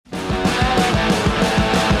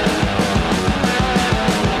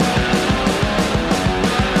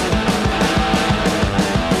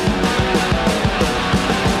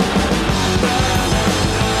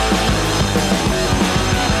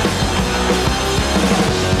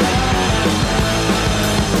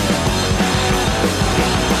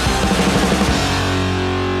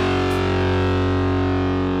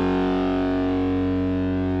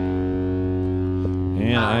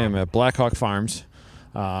am at Blackhawk Farms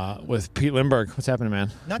with Pete Lindbergh. What's happening,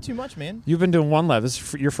 man? Not too much, man. You've been doing one lap.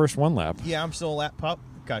 This is your first one lap. Yeah, I'm still a lap pup.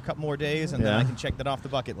 Got a couple more days, and then I can check that off the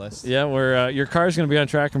bucket list. Yeah, your car's going to be on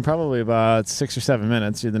track in probably about 6 or 7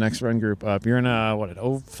 minutes. You're the next run group up. You're in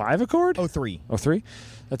an 05 Accord? 03. 03?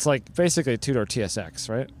 That's like basically a two-door TSX,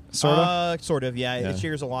 right? Sort of? Sort of, yeah. It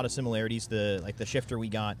shares a lot of similarities. The shifter we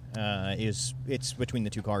got it's between the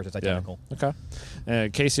two cars. It's identical. Yeah. Okay.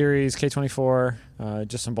 K-Series, K24,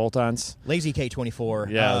 just some bolt-ons. Lazy K24.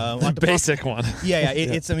 Yeah, the basic one. Yeah.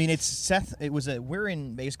 It's Seth. We're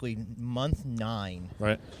in basically month 9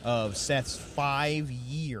 of Seth's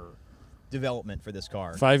 5-year development for this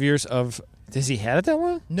car. 5 years of... Has he had it that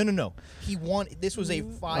long? No. This was a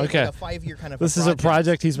 5-year kind of. This is a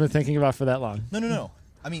project he's been thinking about for that long. No.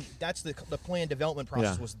 I mean, that's the planned development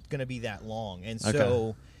process was going to be that long, and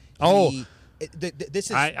so. This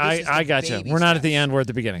is. I got you. We're not at the end. We're at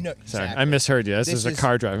the beginning. No, Sorry, exactly. I misheard you. This is a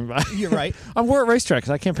car driving by. You're right. We're at racetrack,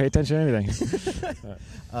 so I can't pay attention to anything.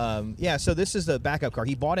 So this is the backup car.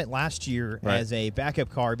 He bought it last year as a backup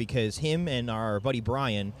car because him and our buddy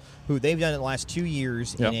Brian, who they've done it the last 2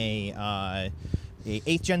 years in a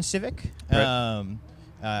 8th gen Civic,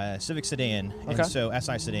 Civic sedan, and so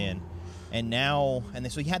SI sedan,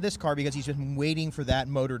 so he had this car because he's been waiting for that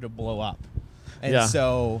motor to blow up, and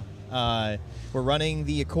so we're running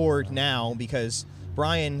the Accord now because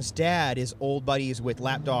Brian's dad is old buddies with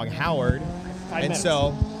Lapdog Howard,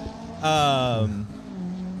 so.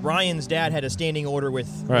 Brian's dad had a standing order with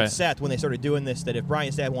Seth when they started doing this that if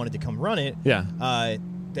Brian's dad wanted to come run it,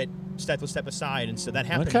 that Seth would step aside, and so that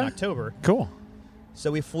happened in October. Cool. So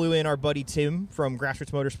we flew in our buddy Tim from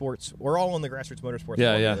Grassroots Motorsports. We're all in the Grassroots Motorsports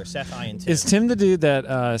together. Seth, I, and Tim. Is Tim the dude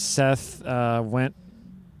that Seth went?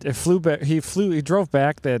 Flew back. He drove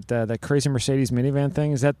back that crazy Mercedes minivan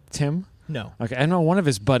thing. Is that Tim? No. Okay, I know one of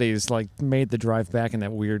his buddies made the drive back in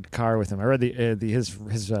that weird car with him. I read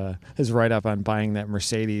his write up on buying that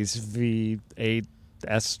Mercedes V8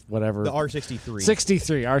 S whatever. The R63.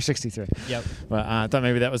 R63. Yep. But I thought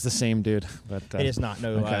maybe that was the same dude. But it is not.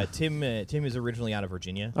 No. Okay. Tim is originally out of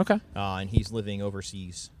Virginia. Okay. And he's living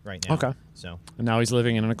overseas right now. Okay. So. And now he's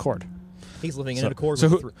living in an Accord. He's living in an Accord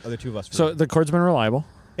with the other two of us. So the Accord's been reliable.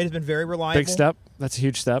 It has been very reliable. Big step. That's a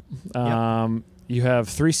huge step. You have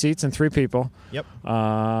 3 seats and 3 people. Yep.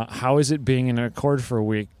 How is it being in an Accord for a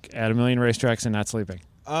week at a million racetracks and not sleeping?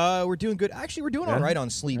 We're doing good. Actually, we're doing all right on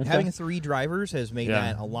sleep. Okay. Having 3 drivers has made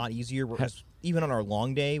that a lot easier. Even on our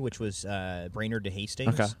long day, which was Brainerd to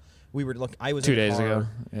Hastings. Okay. We were. I was 2 in the days car.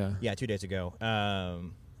 ago. Yeah, 2 days ago.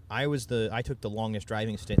 I took the longest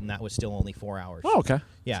driving stint, and that was still only 4 hours. Oh, okay.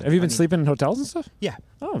 Yeah. Have you been sleeping in hotels and stuff? Yeah.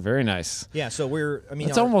 Oh, very nice. Yeah. So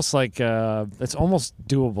it's almost like it's almost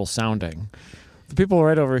doable sounding. The people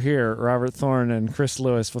right over here, Robert Thorne and Chris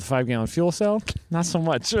Lewis with 5-gallon fuel cell, not so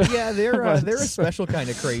much. Yeah, they're a special kind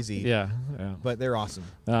of crazy. Yeah. But they're awesome.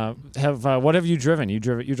 What have you driven? You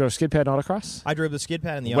drove skid pad and autocross? I drove the skid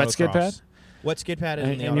pad and the wet autocross. skid pad. Wet skid pad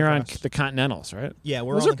and the autocross. And you're on the Continentals, right? Yeah,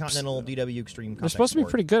 we're on the Continental DW Extreme. They're supposed to be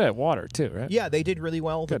pretty good at water too, right? Yeah, they did really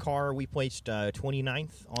well. Good. The car we placed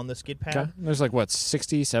 29th on the skid pad. Okay. There's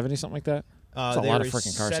 60, 70, something like that. It's a lot of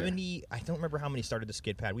freaking cars 70. Here. I don't remember how many started the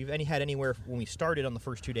skid pad. We've had anywhere when we started on the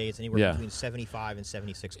first 2 days, anywhere between 75 and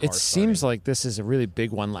 76 cars. It seems like this is a really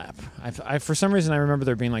big one lap. I for some reason I remember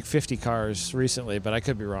there being 50 cars recently, but I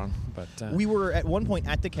could be wrong. But we were at one point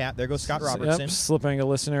at the cap. There goes Scott Robertson. Yep, slipping a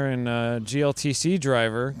listener and GLTC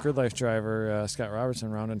driver, Grid Life driver, Scott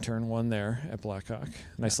Robertson, round in turn 1 there at Blackhawk.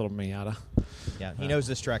 Nice little Miata. Yeah, he knows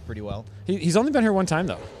this track pretty well. He's only been here one time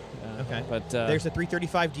though. Okay, but there's the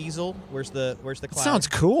 335 diesel. Where's the cloud? Sounds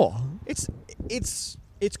cool. It's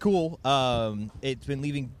cool. It's been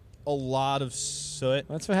leaving a lot of soot.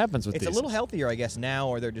 That's what happens with It's these. a little healthier, I guess, now,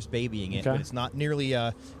 or they're just babying it. But it's not nearly.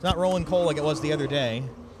 It's not rolling coal like it was the other day.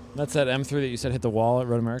 That's that M3 that you said hit the wall at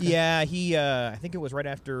Road America. Yeah, he. I think it was right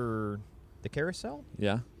after the carousel.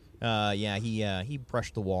 Yeah. He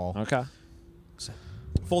brushed the wall. Okay.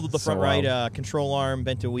 Folded the front right control arm,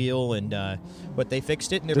 bent a wheel, but they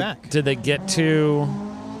fixed it and they're back. Did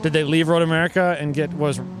they leave Road America and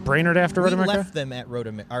was Brainerd after Road America? We left them at Road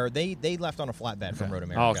America. Or they left on a flatbed from Road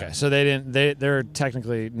America. Oh, okay. So they're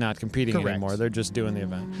technically not competing anymore. They're just doing the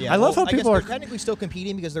event. Yeah, I love how people are technically still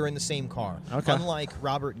competing because they're in the same car. Okay. Unlike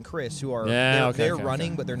Robert and Chris, who are they're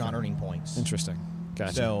running, but they're not earning points. Interesting.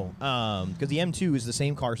 Gotcha. So, because the M2 is the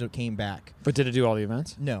same car, so it came back. But did it do all the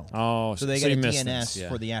events? No. Oh, so they got a you missed DNS this, yeah.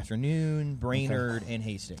 for the afternoon, Brainerd, and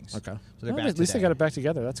Hastings. Okay. So they're Well, back at least today. they got it back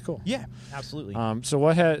together. That's cool. Yeah, absolutely.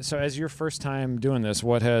 So as your first time doing this,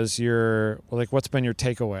 what's been your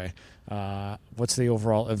takeaway? What's the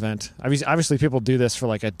overall event? Obviously, people do this for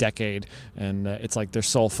like a decade, and it's like their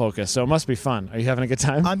sole focus. So it must be fun. Are you having a good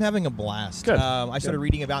time? I'm having a blast. Good. I started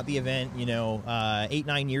reading about the event,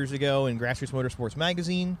 8-9 years ago in Grassroots Motorsports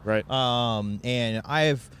magazine. Right.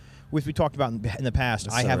 And which we talked about in the past,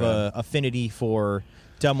 That's I so have rad. a affinity for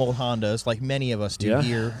dumb old Hondas, like many of us do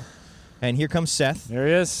here. And here comes Seth. There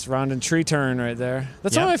he is, round and tree turn right there.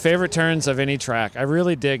 That's Yep. one of my favorite turns of any track. I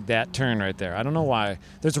really dig that turn right there. I don't know why.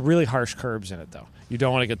 There's really harsh curbs in it, though. You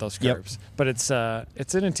don't want to get those curbs. Yep. But it's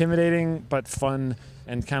an intimidating but fun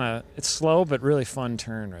and kind of it's slow but really fun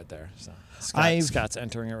turn right there. So Scott's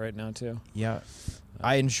entering it right now too. Yeah.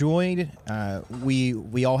 I enjoyed.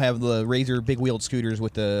 We all have the Razor big wheeled scooters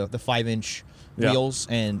with the 5-inch wheels,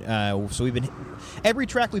 and so we've been every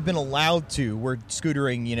track we've been allowed to. We're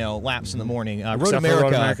scootering, laps in the morning. Road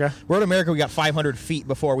America. We got 500 feet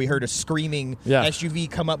before we heard a screaming SUV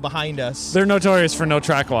come up behind us. They're notorious for no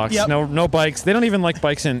track walks. Yep. No bikes. They don't even like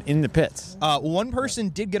bikes in the pits. One person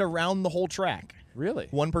did get around the whole track. Really?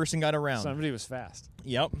 One person got around. Somebody was fast.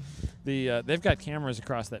 Yep. They've got cameras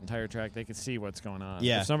across that entire track. They can see what's going on.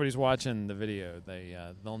 Yeah. If somebody's watching the video,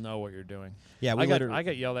 they'll know what you're doing. Yeah. I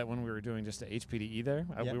got yelled at when we were doing just a HPDE there.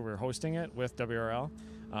 Yep. We were hosting it with WRL.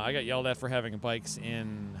 I got yelled at for having bikes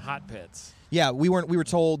in hot pits. Yeah, we were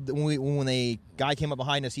told when the guy came up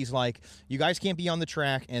behind us, he's like, "You guys can't be on the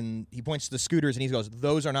track," and he points to the scooters and he goes,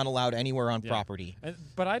 "Those are not allowed anywhere on property."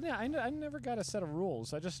 But I never got a set of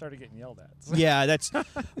rules. I just started getting yelled at. So. Yeah, that's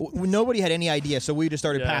nobody had any idea, so we just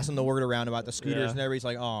started passing the word around about the scooters, and everybody's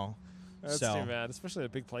like, "Oh." That's too bad, especially a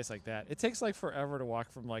big place like that. It takes like forever to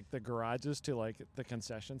walk from like the garages to like the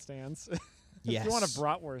concession stands. Yes. If you want a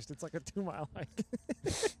bratwurst, it's like a 2-mile hike.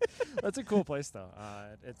 That's a cool place, though.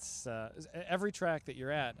 It's every track that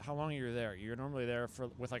you're at. How long are you there? You're normally there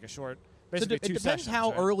with like a short, basically so it 2 depends sessions,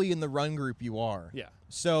 how right? early in the run group you are. Yeah.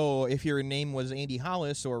 So if your name was Andy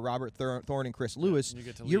Hollis or Robert Thorne and Chris Lewis,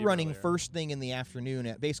 you're running earlier. first thing in the afternoon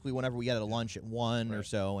at basically whenever we get at a lunch at 1 or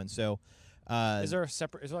so, and so. Is there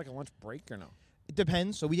like a lunch break or no? It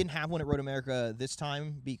depends. So we didn't have one at Road America this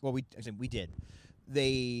time. We did.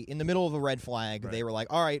 They, in the middle of a red flag, they were like,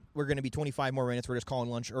 all right, we're going to be 25 more minutes. We're just calling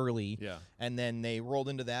lunch early. Yeah. And then they rolled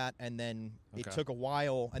into that, and then it took a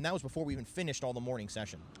while. And that was before we even finished all the morning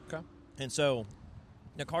session. Okay. And so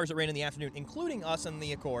the cars that ran in the afternoon, including us and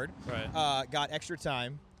the Accord, got extra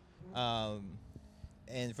time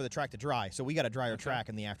and for the track to dry. So we got a drier track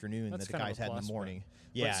in the afternoon that the guys had in the morning.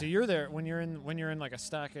 Yeah. So you're there when you're in like a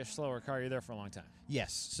stockish, slower car. You're there for a long time.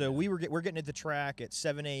 Yes. So we're getting at the track at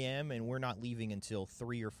 7 a.m. and we're not leaving until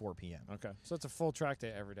 3 or 4 p.m. Okay. So it's a full track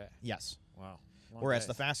day every day. Yes. Wow. Whereas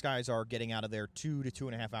the fast guys are getting out of there 2 to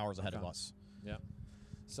 2.5 hours ahead of us. Yeah.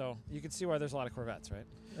 So you can see why there's a lot of Corvettes, right?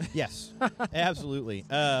 Yes, absolutely.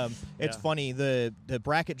 It's funny. The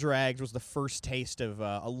bracket drags was the first taste of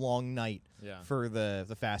a long night for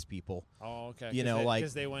the fast people. Oh, okay.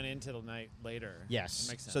 Because they went into the night later. Yes.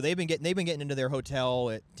 That makes sense. So they've been getting into their hotel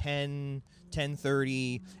at 10,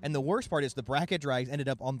 10:30, and the worst part is the bracket drags ended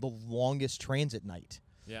up on the longest transit night.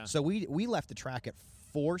 Yeah. So we left the track at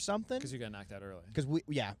 4 something. Because you got knocked out early. Because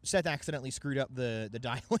Seth accidentally screwed up the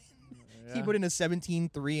dial-in. Yeah. He put in a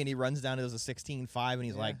 17.3 and he runs down to a 16.5 and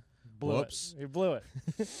he's like, whoops. He blew it.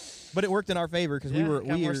 But it worked in our favor because we were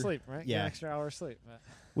more sleep, right? Yeah. An extra hour of sleep.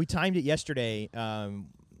 We timed it yesterday. Trying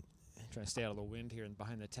to stay out of the wind here and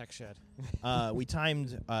behind the tech shed. We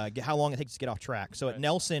timed how long it takes to get off track. So at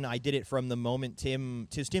Nelson, I did it from the moment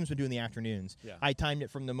Tim's been doing the afternoons. Yeah. I timed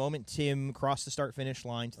it from the moment Tim crossed the start-finish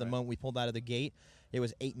line to the moment we pulled out of the gate. It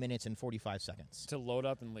was 8 minutes and 45 seconds. To load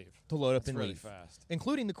up and leave. That's really leave. Fast.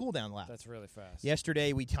 Including the cool-down lap. That's really fast.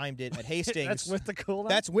 Yesterday, we timed it at Hastings. That's with the cool-down?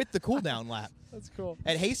 That's with the cool-down lap. That's cool.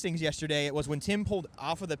 At Hastings yesterday, it was when Tim pulled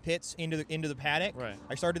off of the pits into the paddock. Right.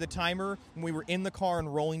 I started the timer. When we were in the car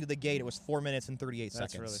and rolling to the gate, it was 4 minutes and 38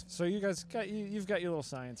 seconds. Really. So you guys you've got your little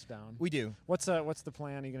science down. We do. What's the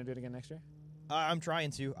plan? Are you going to do it again next year? I'm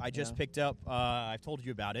trying to. I just picked up. I've told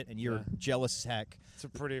you about it, and you're jealous as heck. It's a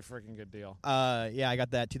pretty freaking good deal. I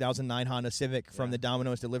got that 2009 Honda Civic from the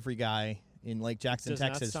Domino's delivery guy, in Lake Jackson, Does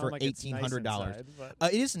not Texas sound for like it's nice $1,800. inside,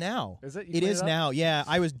 but- It is now. Is it? You It cleaned is it up? now. Yeah,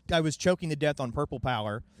 I was choking to death on Purple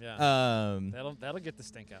Power. Yeah. That'll get the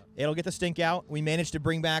stink out. It'll get the stink out. We managed to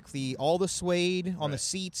bring back all the suede on the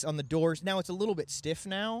seats, on the doors. Now it's a little bit stiff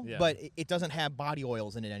now, but it doesn't have body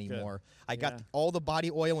oils in it anymore. I got all the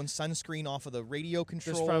body oil and sunscreen off of the radio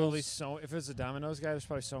controls. There's probably if it's a Domino's guy, there's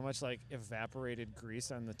probably so much like evaporated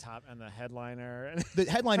grease on the top and the headliner. The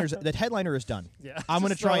headliner is done. Yeah, I'm going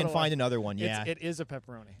to just try throw it and away. find another one. Yeah, it is a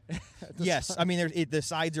pepperoni. Yes, I mean the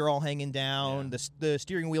sides are all hanging down. Yeah. The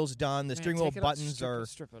steering wheel's done. The steering wheel take it out, buttons are.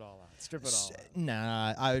 strip it all out. Strip it all out.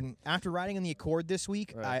 Nah, after riding in the Accord this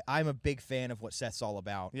week, I'm a big fan of what Seth's all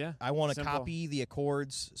about. Yeah, I want to simple. copy the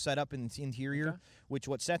Accord's setup in the interior, which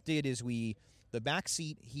what Seth did is the back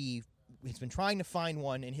seat he's been trying to find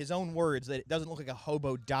one in his own words that it doesn't look like a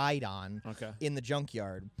hobo died on in the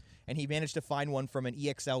junkyard. And he managed to find one from an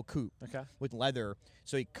EXL coupe with leather.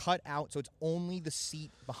 So he cut out, so it's only the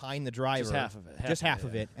seat behind the driver. Just half of it. Just half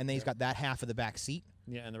of it. And then he's got that half of the back seat.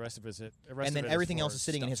 Yeah, and the rest of it. And then everything else is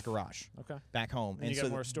sitting in his garage. Back home. And you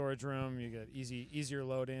get more storage room. You get easier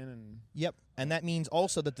load in. And Yep. And that means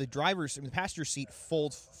also that the passenger seat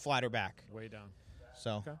folds flatter back. Way down.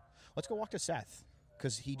 So let's go walk to Seth.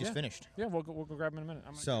 Because he just finished. Yeah, we'll go grab him in a minute.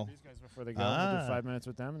 I'm gonna get these guys before they go. We'll do 5 minutes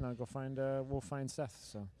with them, and then I'll go find. We'll find Seth.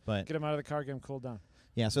 So get him out of the car, get him cooled down.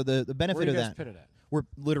 Yeah. So the benefit Where are you of guys that, pitted at? we're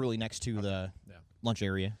literally next to the lunch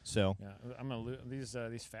area. So yeah, I'm gonna these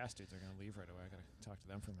fast dudes are gonna leave right away. I gotta talk to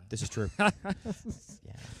them for a minute. This is true. Let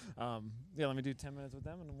me do 10 minutes with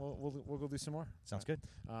them, and we'll go do some more. Sounds good.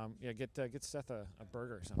 Get Seth a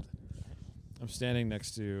burger or something. I'm standing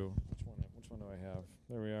next to which one do I have?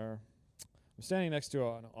 There we are. I'm standing next to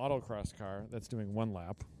an autocross car that's doing one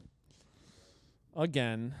lap.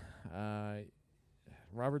 Again,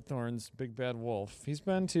 Robert Thorne's Big Bad Wolf. He's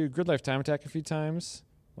been to Grid Life Time Attack a few times.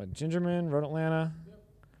 Like Gingerman, Road Atlanta. Yep.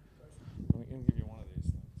 Let me give you one of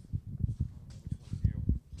these things.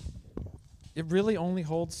 Which one's you? It really only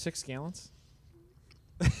holds 6 gallons?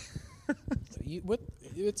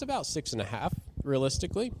 It's about 6.5,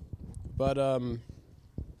 realistically. But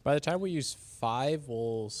by the time we use 5,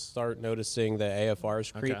 we'll start noticing the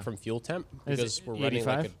AFRs creep from fuel temp because we're running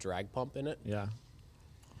like a drag pump in it. Yeah.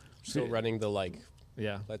 Still running the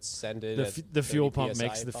let's send it. The fuel pump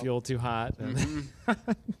makes the fuel too hot. So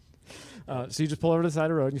you just pull over to the side of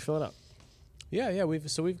the road and you fill it up. Yeah.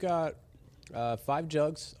 We've got 5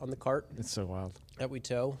 jugs on the cart. It's so wild. That we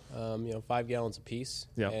tow. 5 gallons apiece.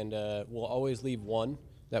 Yeah. And we'll always leave one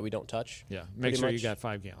that we don't touch. Yeah, make sure you got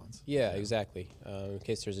 5 gallons. Yeah, exactly. In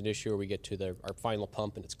case there's an issue or we get to our final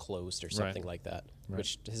pump and it's closed or something like that,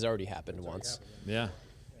 which has already happened once. Yeah.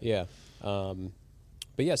 Yeah.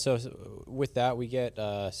 But yeah, so with that, we get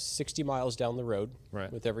 60 miles down the road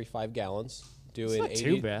with every 5 gallons. Doing not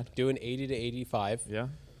too bad. Doing 80 to 85. Yeah.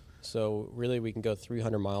 So really, we can go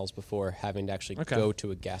 300 miles before having to actually go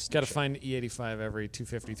to a gas station. Got to find E85 every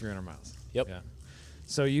 250, 300 miles. Yep. Yeah.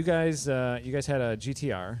 So you guys had a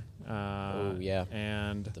GTR. Oh yeah.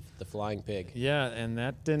 And the flying pig. Yeah, and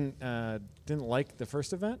that didn't like the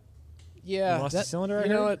first event. Yeah. You lost a cylinder.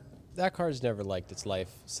 You know what? That car's never liked its life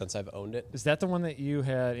since I've owned it. Is that the one that you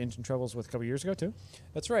had engine troubles with a couple years ago too?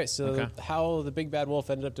 That's right. So how the Big Bad Wolf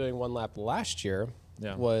ended up doing one lap last year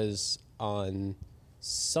was on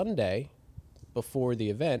Sunday before the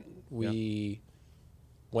event. We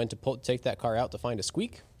went to take that car out to find a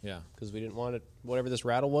squeak. Yeah. Because we didn't want it, whatever this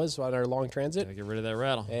rattle was on our long transit. Gotta get rid of that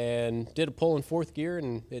rattle. And did a pull in 4th gear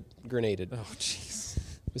and it grenaded. Oh, jeez.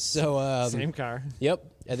 So same car. Yep.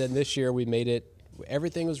 And then this year we made it.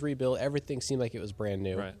 Everything was rebuilt. Everything seemed like it was brand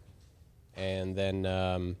new. Right. And then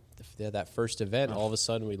that first event, all of a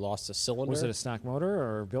sudden we lost a cylinder. Was it a stock motor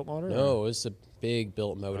or a built motor? No, it was a big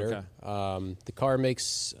built motor. Okay. The car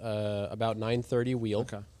makes about 930 wheel.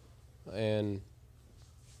 Okay.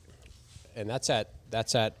 And that's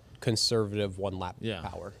at conservative 1 lap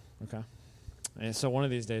power. Okay. And so one of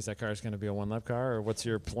these days that car is going to be a 1 lap car, or what's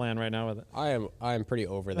your plan right now with it? I am pretty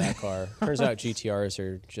over that car. Turns out GTRs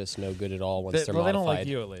are just no good at all once they're modified. They don't like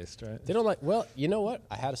you at least, right? They don't like. Well, you know what?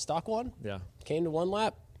 I had a stock one. Yeah. Came to 1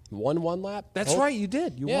 lap. Won 1 lap. That's right, you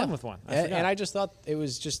did. You won with one. And I just thought it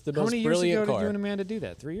was just the most brilliant car. How many years ago did you and Amanda do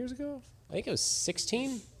that? 3 years ago? I think it was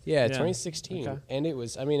 16. Yeah, 2016. Okay. And it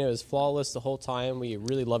was flawless the whole time. We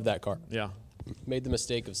really loved that car. Yeah. Made the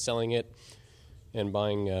mistake of selling it and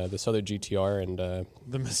buying this other GTR and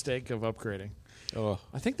the mistake of upgrading. Oh,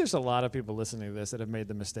 I think there's a lot of people listening to this that have made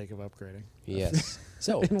the mistake of upgrading. yes.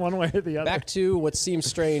 So in one way or the other. back to what seems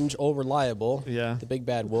strange, or reliable. Yeah. The Big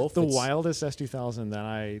Bad Wolf. The wildest S2000 that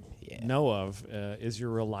I know of is your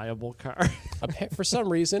reliable car. For some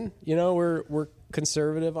reason, we're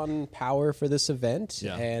conservative on power for this event,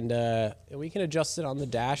 and we can adjust it on the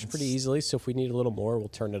dash pretty easily. So if we need a little more, we'll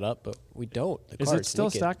turn it up, but we don't. Is it still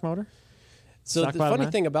stock motor? So the funny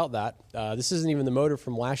thing about that, this isn't even the motor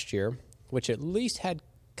from last year, which at least had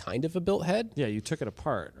kind of a built head. Yeah, you took it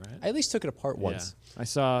apart, right? I at least took it apart once. I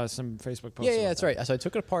saw some Facebook posts. Yeah, that's right. So I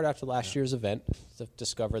took it apart after last year's event to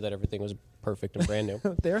discover that everything was perfect and brand new.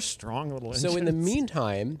 They're strong little engines. So in the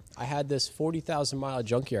meantime, I had this 40,000-mile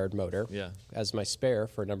junkyard motor as my spare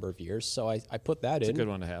for a number of years. So I put that in. It's a good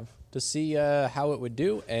one to have. To see how it would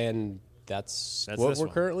do, and that's what we're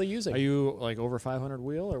currently using. Are you like over 500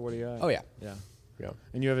 wheel, or what are you at? Oh, yeah. Yeah.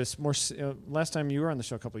 And you have this more. Last time you were on the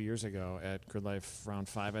show a couple of years ago at Grid Life Round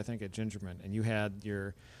 5, I think, at Gingerman, and you had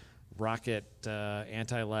your rocket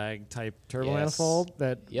anti-lag type turbo manifold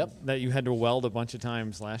that you had to weld a bunch of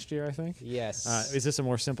times last year, I think. Yes. Is this a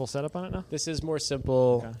more simple setup on it now? This is more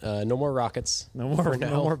simple. Okay. No more rockets. No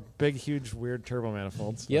more big, huge, weird turbo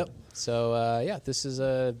manifolds. Yep. So this is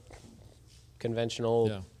a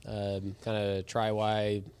conventional kind of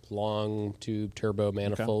tri-Y long tube turbo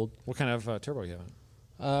manifold. Okay. What kind of turbo you have?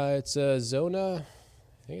 It's a Zona.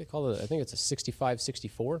 I think it's a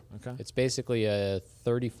 6564. Okay. It's basically a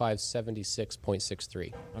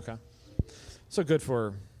 3576.63. Okay. So good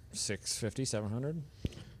for 650, 700?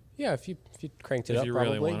 Yeah, if you cranked it up, if you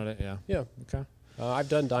probably. really wanted it, yeah. Yeah. Okay. I've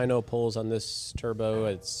done dyno pulls on this turbo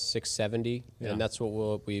at 670, and that's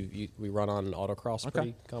what we run on autocross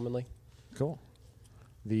pretty commonly. Cool.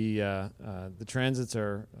 The transits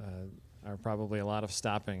are probably a lot of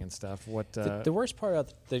stopping and stuff. What the worst part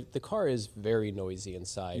of the car is very noisy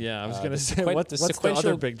inside. Yeah, I was going to say, what's the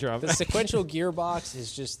other big drawback? The sequential gearbox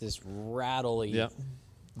is just this rattly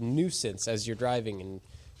nuisance as you're driving, and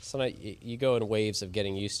sometimes you go in waves of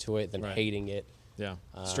getting used to it, then hating it. Yeah,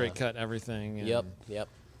 straight cut everything. Yep.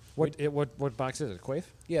 What box is it? Quaife?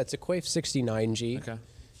 Yeah, it's a Quaife 69G. Okay.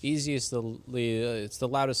 Easiest, it's the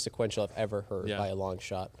loudest sequential I've ever heard by a long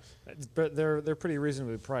shot. But they're pretty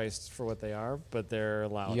reasonably priced for what they are, but they're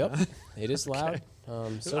loud. Yep, it is loud.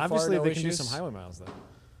 So obviously they can do some highway miles though.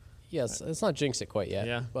 Yes, let's not jinx it quite yet.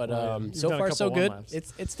 Yeah, but so far so good.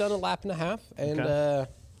 It's done a lap and a half, and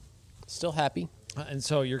still happy. And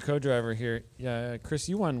so your co-driver here, Chris,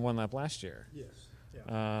 you won one lap last year. Yes.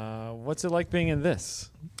 Yeah. What's it like being in this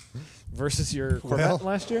versus your Corvette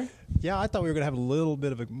last year? Yeah, I thought we were going to have a little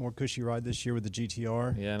bit of a more cushy ride this year with the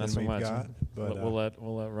GTR. Yeah, not so much. But we'll let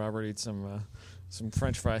Robert eat some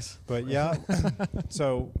French fries. But yeah,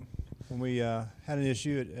 so when we had an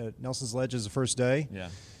issue at Nelson's Ledges the first day,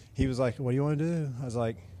 he was like, "What do you want to do?" I was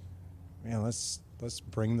like, "Man, let's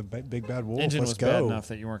bring the big bad wolf. Engine let's was go." bad enough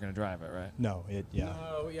that you weren't going to drive it, right? No,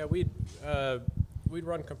 No, yeah, we'd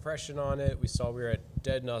run compression on it. We saw we were at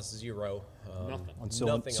dead zero. Nothing. On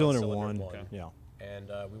cylinder one. Okay. Yeah.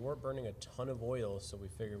 And we weren't burning a ton of oil, so we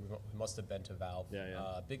figured we must have bent a valve.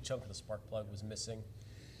 A big chunk of the spark plug was missing.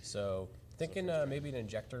 So thinking maybe an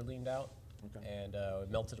injector leaned out and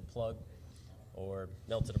melted a plug, or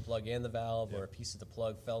melted a plug and the valve, or a piece of the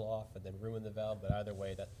plug fell off and then ruined the valve. But either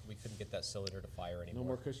way, that we couldn't get that cylinder to fire anymore. No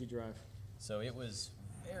more cushy drive. So it was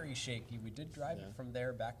very shaky. We did drive it from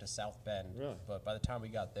there back to South Bend, but by the time we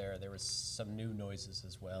got there was some new noises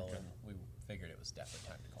as well, and we figured it was definitely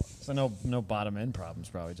time to call it. So no bottom end problems,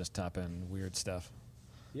 probably just top end weird stuff.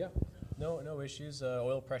 Yeah, no issues.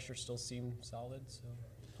 Oil pressure still seemed solid, so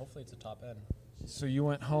hopefully it's a top end. So you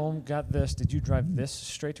went home, got this. Did you drive this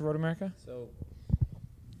straight to Road America? So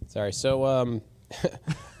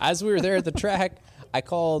as we were there at the track, I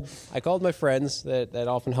called my friends that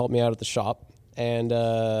often help me out at the shop. And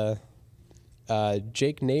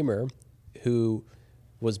Jake Namer, who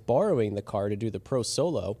was borrowing the car to do the pro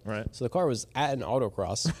solo. Right. So the car was at an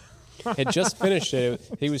autocross. Had just finished it.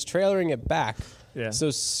 He was trailering it back. Yeah. So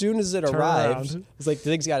as soon as it arrived, it's like the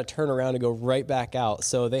thing's got to turn around and go right back out.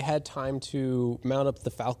 So they had time to mount up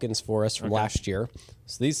the Falcons for us from last year.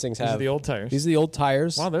 So these things These are the old tires. These are the old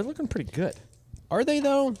tires. Wow, they're looking pretty good. Are they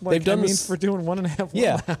though? Like, They've done this for doing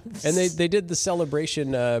 1.5 laps. And they did the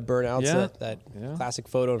celebration burnouts. That classic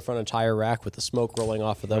photo in front of tire rack with the smoke rolling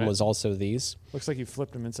off of them was also these. Looks like you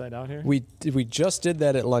flipped them inside out here. We just did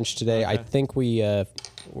that at lunch today. I think we're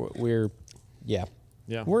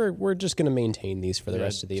just going to maintain these for the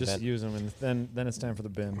rest of the event. Just use them, and then it's time for the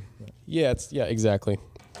bin. Yeah, exactly.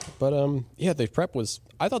 But the prep was.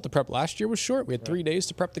 I thought the prep last year was short. We had 3 days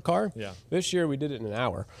to prep the car. Yeah. This year we did it in an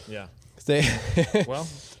hour. Yeah. They well,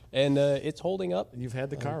 And it's holding up. You've had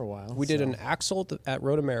the car a while. We did an axle at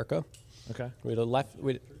Road America. Okay. We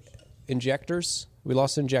had injectors. We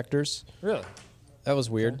lost injectors. Really? That was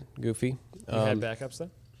weird, goofy. You had backups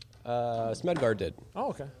then? Smedgard did. Oh,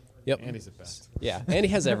 okay. Yep. Andy's the best. Yeah, Andy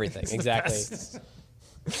has everything. Exactly.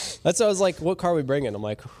 That's why I was like, what car are we bringing? I'm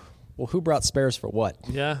like, well, who brought spares for what?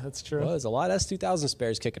 Yeah, that's true. Well, there's a lot of S2000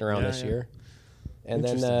 spares kicking around this year. And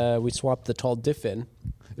then we swapped the tall diff in.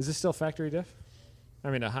 Is this still factory diff? I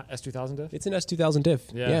mean, a S2000 diff? It's an S2000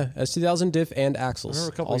 diff. Yeah, S2000 diff and axles. I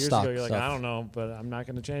remember a couple all years stock ago, you're like, stuff. I don't know, but I'm not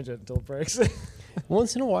going to change it until it breaks.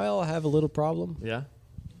 Once in a while, I have a little problem. Yeah.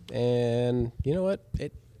 And you know what? I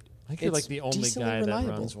think you're like the only guy reliable.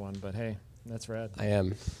 that runs one, but hey, that's rad. I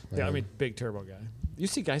am. Yeah, I mean, big turbo guy. You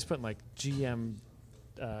see guys putting like GM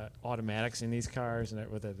automatics in these cars and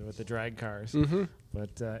with the drag cars, but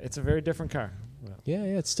it's a very different car. Yeah,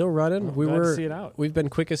 it's still running. Glad to see it out. We've been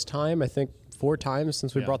quickest time, I think, 4 times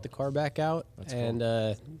since we brought the car back out. That's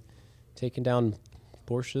and taking down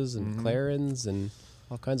Porsches and McLarens and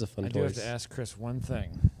all kinds of fun toys. I do have to ask Chris one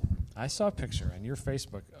thing. I saw a picture on your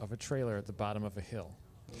Facebook of a trailer at the bottom of a hill.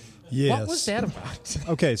 Yes. What was that about?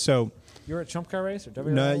 Okay, so You were at Chump Car Race or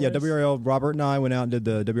WRL? no, yeah, race? WRL. Robert and I went out and did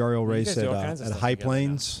the WRL race guys do all kinds of at stuff High together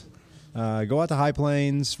Plains. Go out to High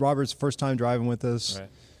Plains. Robert's first time driving with us.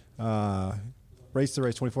 Right. Raced the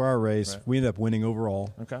race, 24-hour race. Right. We ended up winning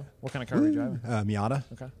overall. Okay. What kind of car were you driving? Miata.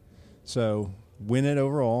 Okay. So win it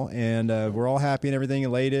overall, and we're all happy and everything,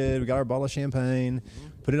 elated. We got our bottle of champagne,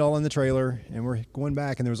 put it all in the trailer, and we're going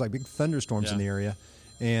back, and there was like big thunderstorms in the area.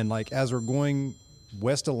 And like as we're going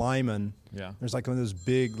west of Lyman, there's like one of those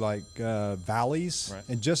big like valleys. Right.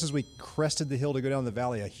 And just as we crested the hill to go down the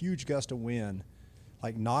valley, a huge gust of wind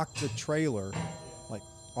like knocked the trailer like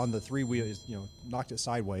on the 3 wheels, knocked it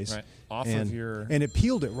sideways. Right. Off of your... And it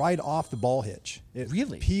peeled it right off the ball hitch. It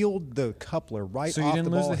Really? peeled the coupler right off the ball hitch. So you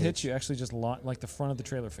didn't lose the hitch, you actually just like the front of the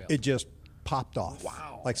trailer failed. It just popped off.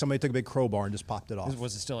 Wow. Like somebody took a big crowbar and just popped it off.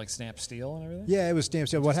 Was it still like stamped steel and everything? Yeah, it was stamped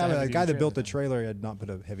steel. What happened, the heavy guy that trailer built the thing. trailer had not put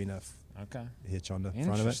a heavy enough hitch on the front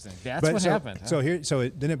of it. Interesting. That's what happened. Huh? So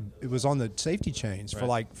it was on the safety chains for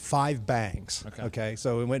like 5 bangs. Okay.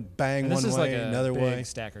 So it went bang and one this is way, like a another big way.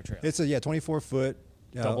 stacker trailer. It's a 24-foot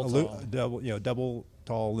double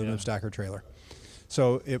tall aluminum stacker trailer.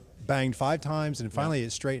 So it banged 5 times, and finally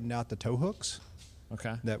it straightened out the tow hooks.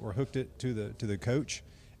 Okay. That were hooked it to the coach,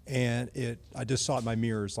 and I just saw it in my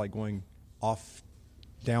mirrors like going off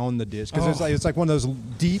down the ditch because it's like one of those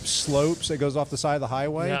deep slopes that goes off the side of the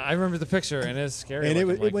highway. Yeah, I remember the picture, and it's scary. And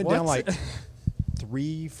looking. it went what? down like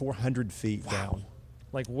 300-400 feet down.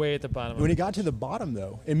 Like way at the bottom. When it got to the bottom,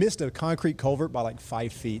 though, it missed a concrete culvert by like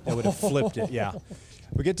 5 feet. That would have flipped it. Yeah.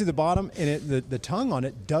 We get to the bottom, and the tongue on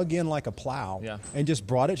it dug in like a plow and just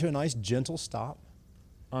brought it to a nice gentle stop.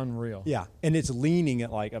 Unreal. Yeah, and it's leaning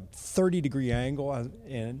at like a 30-degree angle,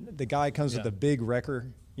 and the guy comes with a big wrecker,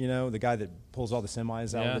 the guy that pulls all the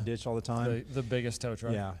semis out of the ditch all the time. The biggest tow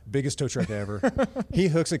truck. Yeah, biggest tow truck ever. He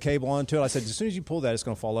hooks a cable onto it. I said, as soon as you pull that, it's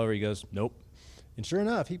going to fall over. He goes, nope. And sure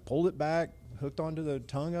enough, he pulled it back, hooked onto the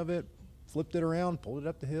tongue of it, flipped it around, pulled it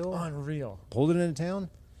up the hill. Unreal. Pulled it into town.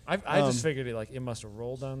 I just figured it must have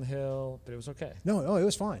rolled down the hill, but it was okay. No, it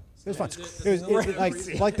was fine. It was fine. It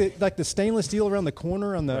was like the stainless steel around the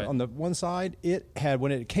corner on the one side. It had,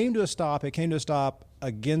 when it came to a stop,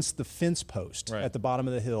 against the fence post at the bottom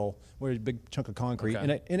of the hill, where a big chunk of concrete,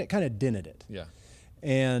 and it kind of dented it. Yeah.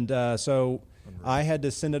 And so I had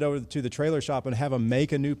to send it over to the trailer shop and have them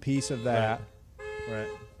make a new piece of that. Right.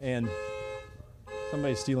 And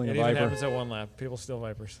somebody's stealing a It Viper. even happens at one lap. People steal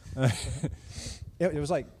Vipers. It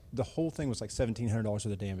was like the whole thing was like $1,700 worth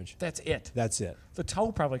of damage. That's it. That's it. The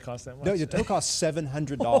tow probably cost that much. No, the tow cost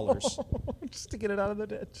 $700 just to get it out of the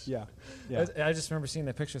ditch. Yeah. I just remember seeing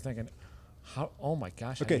that picture, thinking, "How? Oh my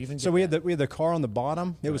gosh!" Okay, so we had the car on the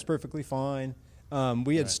bottom. It was perfectly fine.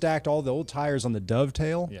 We had stacked all the old tires on the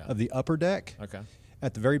dovetail of the upper deck. Okay.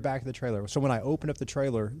 At the very back of the trailer. So when I opened up the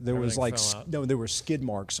trailer, there was like there were skid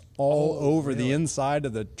marks all over the inside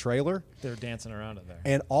of the trailer. They were dancing around it there.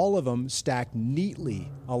 And all of them stacked neatly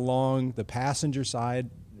along the passenger side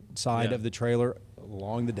of the trailer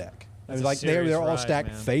along the deck. I was like they're all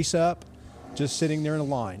stacked face up, just sitting there in a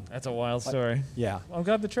line. That's a wild story. Yeah. I'm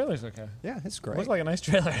glad the trailer's okay. Yeah, it's great. It looks like a nice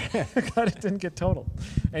trailer. Glad it didn't get totaled.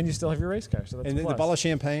 And you still have your race car, so that's and a the plus. bottle of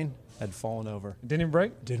champagne had fallen over. Didn't even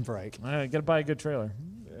break? Didn't break. Got to buy a good trailer.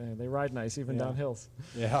 They ride nice, even down hills.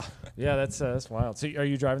 Yeah. Yeah, that's wild. So are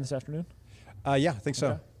you driving this afternoon? Yeah, I think so.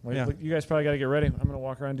 Okay. Well, you guys probably got to get ready. I'm going to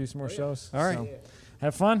walk around and do some more shows. All right. So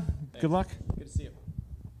have fun. Thanks. Good luck. Good to see you.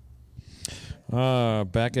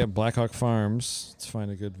 Back at Blackhawk Farms. Let's find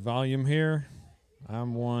a good volume here.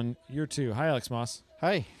 I'm 1. You're 2. Hi, Alex Moss.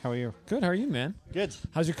 Hi, how are you? Good. How are you, man? Good.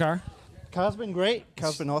 How's your car? Car's been great.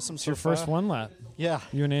 Car's been awesome It's so your far. first one lap. Yeah.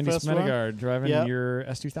 You and Andy First one. Smedegaard driving Yep. your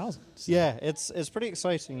S2000. Yeah, it's pretty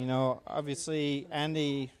exciting. You know, obviously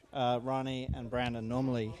Andy, Ronnie, and Brandon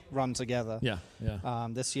normally run together. Yeah, yeah.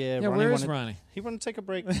 This year, Yeah, Ronnie where is wanted, Ronnie? He wanted to take a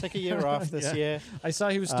break, take a year off this Yeah. year. I saw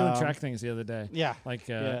he was doing track things the other day. Yeah. Like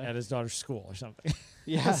Yeah. at his daughter's school or something.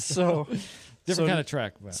 Yeah, so Different kind of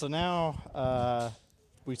track. But. So now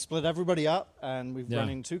we split everybody up, and we're Yeah.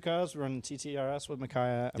 running two cars. We're running TTRS with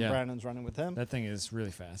Micaiah, and Yeah. Brandon's running with him. That thing is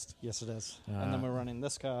really fast. Yes, it is. And then we're running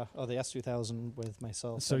this car, or the S2000, with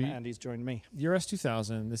myself, So and you- Andy's joined me. Your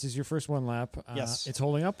S2000, this is your first one lap. Yes. It's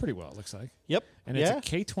holding up pretty well, it looks like. Yep. And yeah. it's a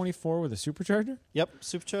K24 with a supercharger? Yep,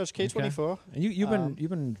 supercharged K24. And you've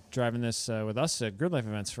been driving this with us at Grid Life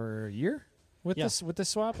events for a year with Yeah. this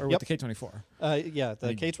swap or Yep. with the K24? Yeah,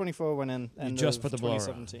 the K24 went in end just of put the blower on.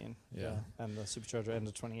 2017. Yeah. And the supercharger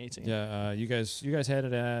ended 2018. Yeah, you guys had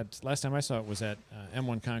it at last time I saw it was at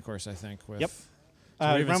M1 Concourse, I think. With Yep. so we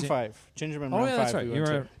haven't round seen- 5. Gingerman Oh, round yeah, 5. that's right. we You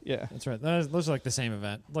went were- to. Yeah. That's right. Those are like the same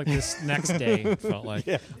event. Like this next day felt like.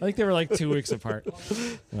 Yeah. I think they were like 2 weeks apart.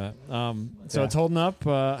 But, so it's holding up.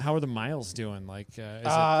 How are the miles doing? Like,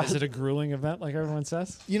 is it a grueling event like everyone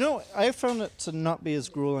says? You know, I found it to not be as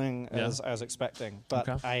grueling as Yeah. I was expecting, but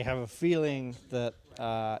Okay. I have a feeling that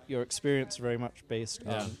your experience is very much based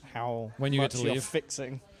Yeah. on how When you get much to you're leave?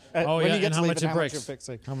 fixing. Oh, when yeah, you get and to how leave much and it how breaks. much you're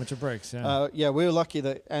fixing. How much it breaks, yeah. Yeah, we were lucky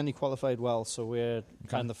that Andy qualified well, so we're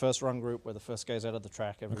Okay. in the first run group. We're the first guys out of the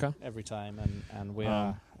track every time, and we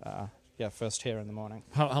are first here in the morning.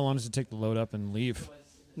 How long does it take to load up and leave?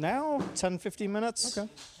 Now, 10, 15 minutes.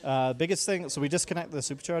 Okay. Biggest thing, so we disconnect the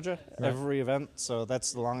supercharger every event, so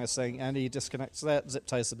that's the longest thing. Andy disconnects that, zip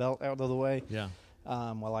ties the belt out of the way. Yeah.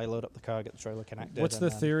 While I load up the car, get the trailer connected. What's and the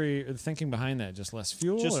then theory or the thinking behind that? Just less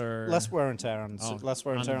fuel Just or less wear and tear on Oh, on the the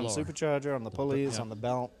blower. supercharger, on the pulleys, yeah. on the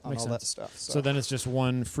belt, on Makes all sense. that stuff. So then it's just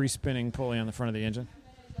one free spinning pulley on the front of the engine?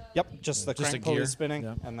 Yep, just the Just crank a gear. pulley spinning,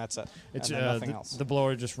 Yeah. and that's it. It's and then nothing the, else. the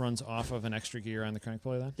blower just runs off of an extra gear on the crank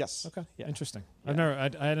pulley then? Yes. Okay. Yeah. Interesting. Yeah.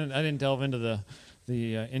 I didn't delve into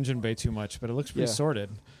the engine bay too much, but it looks pretty Yeah. sorted.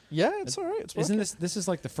 Yeah, it's all right. It's Isn't working. this is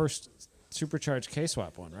like the first supercharged K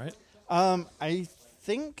swap one, right? I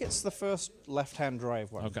think it's the first left-hand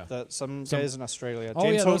drive one. Okay. That some Some- guys in Australia. Oh,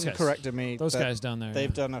 James yeah, those Houghton guys. corrected me. Those that guys down there. They've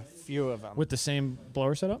yeah. done a few of them. With the same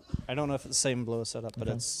blower setup? I don't know if it's the same blower setup, but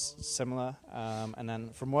Okay. it's similar. And then,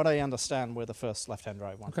 from what I understand, we're the first left-hand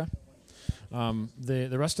drive one. Okay.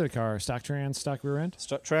 The rest of the car, stock trans, stock rear end?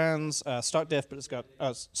 Stock trans, stock diff, but it's got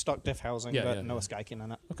stock diff housing, Yeah, but yeah, no yeah. skyking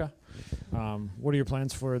in it. Okay. What are your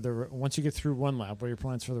plans for once you get through one lap, what are your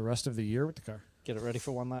plans for the rest of the year with the car? Get it ready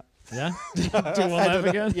for one lap. Yeah? Do one lap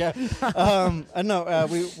again? Yeah. And no,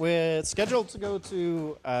 we're scheduled to go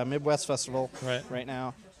to Midwest Festival right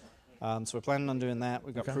now. So we're planning on doing that.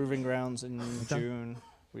 We've got Okay. Proving Grounds in June.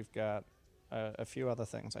 We've got a few other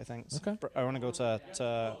things, I think. Okay. I want to go to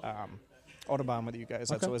Autobahn with you guys.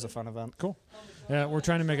 That's Okay. always a fun event. Cool. Yeah, we're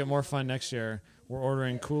trying to make it more fun next year. We're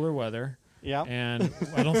ordering cooler weather. Yeah. And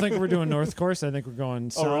I don't think we're doing North Course. I think we're going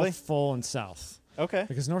south, really? full, and south. Okay.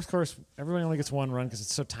 Because North Course, everybody only gets one run because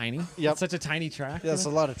it's so tiny. Yep. It's such a tiny track. Yeah, there's a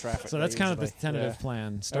lot of traffic. So that's kind of the usually. tentative Yeah.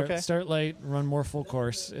 plan. Okay. Start late, run more full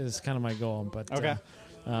course is kind of my goal. But Okay.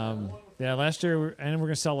 yeah, last year, we're going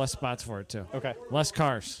to sell less spots for it too. Okay. Less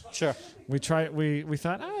cars. Sure. We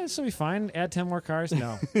thought, this will be fine. Add 10 more cars.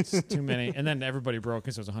 No, it's too many. And then everybody broke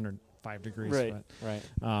because it was 105 degrees. Right. Right.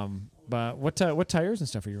 But what tires and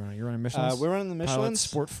stuff are you running? You're running Michelin? We're running the Pilot Michelin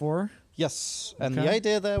Sport 4? Yes, and Okay. the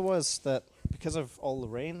idea there was that because of all the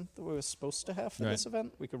rain that we were supposed to have for Right. this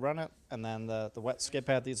event, we could run it, and then the wet skid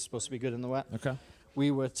pad, these are supposed to be good in the wet. Okay.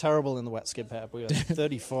 We were terrible in the wet skid pad. We were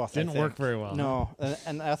 34th. Didn't I think. work very well. No,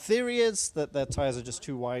 and our theory is that their tires are just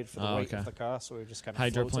too wide for the weight okay. of the car, so we were just kind of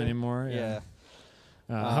Hydroplaning more? Yeah.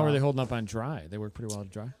 How are they holding up on dry? They work pretty well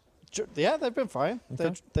dry? Yeah, they've been fine.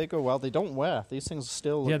 Okay. They go well. They don't wear. These things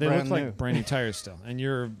still look Yeah, they brand look like new. brand new tires still. And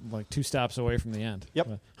you're like 2 stops away from the end. Yep.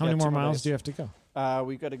 How Yeah, many 2 more more miles days. do you have to go?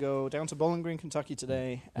 We've got to go down to Bowling Green, Kentucky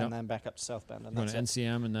today, and Yep. then back up to South Bend. And Going that's to it.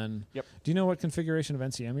 NCM and then. Yep. Do you know what configuration of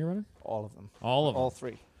NCM you're running? All of them. All of them. All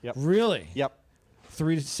 3. Yep. Really? Yep.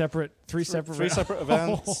 Three separate Three separate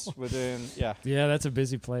events. We're doing Yeah, that's a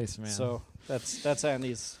busy place, man. So that's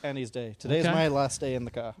Andy's day. Today's Okay. my last day in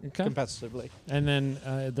the car Okay. competitively. And then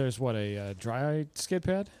there's a dry skid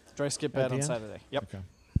pad? Dry skid At pad the on end? Saturday. Yep. Okay.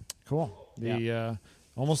 Cool.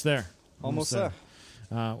 Almost there. Almost there.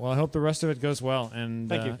 Well, I hope the rest of it goes well. And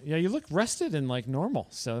Thank you. Yeah, you look rested and like normal,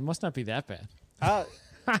 so it must not be that bad.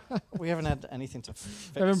 We haven't had anything to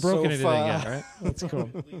fix. Haven't broken anything far. yet, right? That's cool.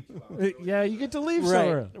 Yeah, you get to leave so Right.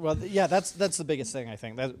 early. Well, yeah, that's the biggest thing I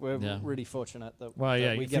think. That we're really fortunate that. Well, yeah,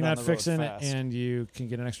 that we if get you're on not the road fixing it fast. and you can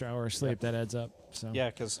get an extra hour of sleep, that adds up. So Yeah,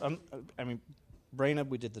 because I mean, Brainerd,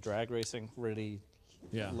 we did the drag racing really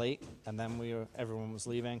late, and then everyone was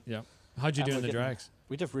leaving. Yeah. How'd you do in the drags?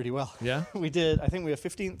 We did really well. Yeah? We did. I think we were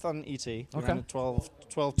 15th on ET. We ran a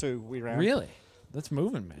 12-2. We ran. Really? That's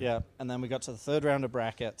moving, man. Yeah, and then we got to the third round of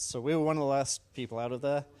brackets, so we were one of the last people out of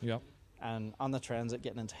there. Yep. And on the transit,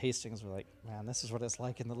 getting into Hastings, we're like, man, this is what it's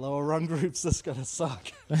like in the lower run groups. This is going to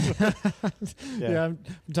suck. Yeah, I'm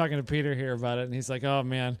talking to Peter here about it, and he's like, oh,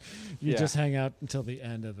 man, you just hang out until the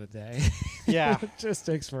end of the day. Yeah. It just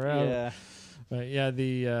takes forever. Yeah. But yeah,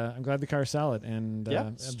 I'm glad the car's solid, and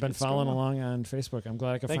I've been following along on Facebook. I'm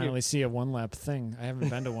glad I can finally see a one-lap thing. I haven't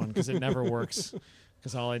been to one because it never works,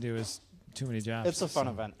 because all I do is too many jobs. It's a fun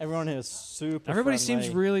event. Everyone here is super Everybody friendly.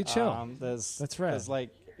 seems really chill. That's right. There's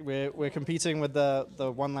like we're competing with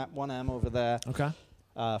the one lap 1M over there. Okay.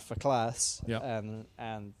 For class. Yeah.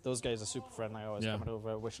 And those guys are super friendly. Always coming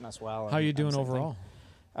over, wishing us well. How are you doing overall?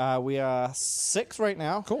 We are 6th right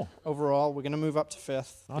now. Cool. Overall, we're going to move up to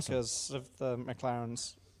 5th Awesome. because of the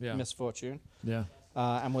McLaren's misfortune. Yeah.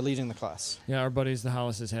 And we're leading the class. Yeah, our buddies, the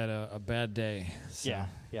Hollises, had a bad day. So.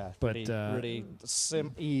 Yeah. But really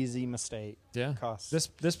easy mistake. Yeah. Cost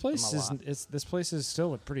this place is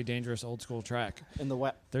still a pretty dangerous old school track. In the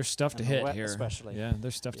wet. There's stuff to hit here, especially. Yeah,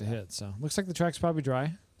 there's stuff to hit. So looks like the track's probably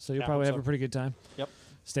dry. So you'll probably have a pretty good time. Yep.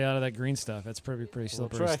 Stay out of that green stuff. It's pretty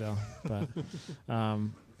slippery still. But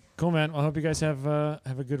cool, man. Well, I hope you guys have a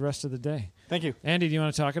good rest of the day. Thank you. Andy, do you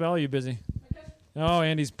want to talk at all? Are you busy? Oh,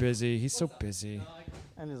 Andy's busy. He's so busy.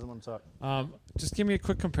 Andy doesn't want to talk. Just give me a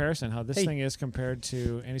quick comparison how this thing is compared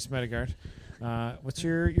to Andy Smedegard. What's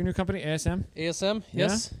your new company, ASM? ASM,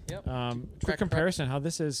 yes. Yep. Quick comparison how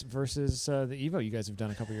this is versus the Evo you guys have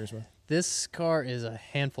done a couple years with. This car is a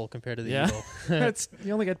handful compared to the Evo.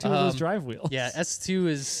 You only got 2 of those drive wheels. Yeah, S2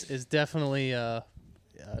 is definitely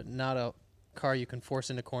not a car you can force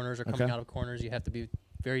into corners or coming out of corners. You have to be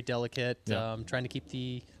very delicate. Trying to keep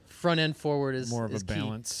the front end forward is more of is a key.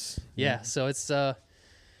 balance. Yeah, so it's a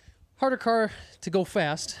harder car to go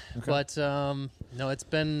fast, but no, it's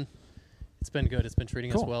been good. It's been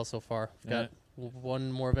treating us well so far. We've got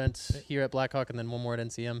one more event here at Blackhawk and then one more at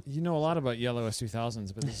NCM. You know a lot about yellow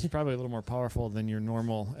S2000s, but this is probably a little more powerful than your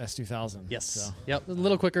normal S2000. Yes. So. Yep. A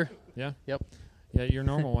little quicker. Yeah. Yep. Yeah, your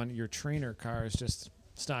normal one, your trainer car is just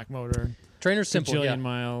stock motor. Trainer's simple. Bajillion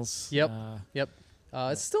miles. Yep. Yep.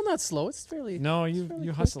 It's still not slow. It's fairly. No,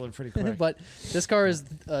 you hustle it pretty quick. But this car is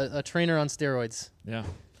a trainer on steroids. Yeah.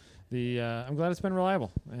 I'm glad it's been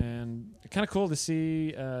reliable and kind of cool to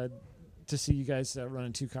see you guys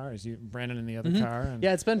running 2 cars. You, Brandon, in the other car. And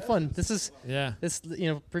yeah, it's been fun. This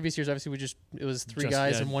previous years obviously it was 3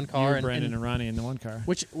 guys in one car, and Brandon and Ronnie in the one car.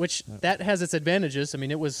 Which that has its advantages. I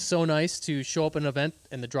mean, it was so nice to show up at an event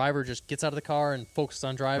and the driver just gets out of the car and focuses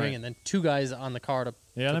on driving, and then 2 guys on the car to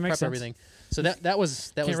that makes prep sense. everything. So that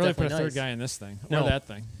was Can't was really definitely put a nice. third guy in this thing No. or that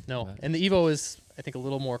thing. No, But. and the Evo is I think a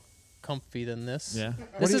little more comfy than this. Yeah.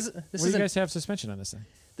 What do you guys have suspension on this thing?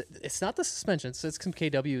 It's not the suspension, so it's some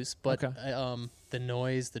KWs, but the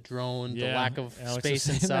noise, the drone, the lack of space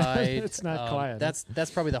inside. It's not quiet.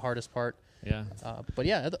 That's probably the hardest part. Yeah. But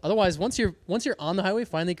yeah, otherwise once you're on the highway,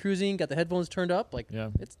 finally cruising, got the headphones turned up,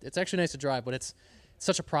 it's actually nice to drive, but it's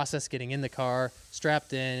such a process getting in the car,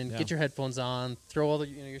 strapped in, get your headphones on, throw all the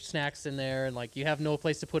your snacks in there, and like you have no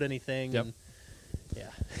place to put anything. Yep. And, yeah.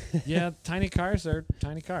 Yeah, tiny cars are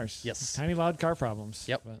tiny cars. Yes. Tiny loud car problems.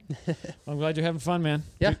 Yep. But I'm glad you're having fun, man.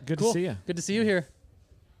 Yeah. Good cool. to see you. Good to see you here.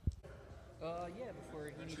 Before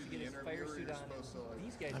he needs to get his fire suit on.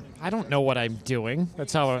 These guys. I don't know what I'm doing.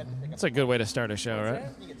 That's a good way to start a show, right?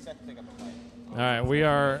 All right,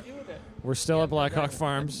 we're still at Blackhawk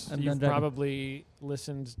Farms. You've probably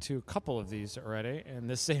listened to a couple of these already in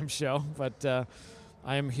this same show, but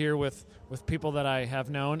I am here with people that I have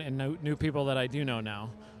known and new people that I do know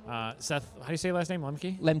now. Seth, how do you say your last name?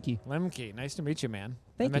 Lemke? Lemke. Nice to meet you, man.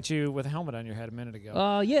 Thank you. I met you with a helmet on your head a minute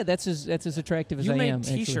ago. Yeah, that's as attractive as I am. You made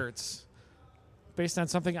T-shirts based on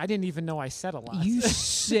something I didn't even know I said a lot. You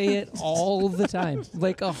say it all the time,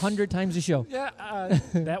 like 100 times a show. Yeah,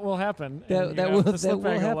 that will happen. That will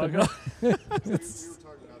happen. Logo. You were talking about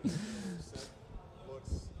Seth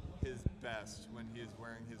looks his best when he is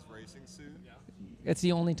wearing his racing suit. That's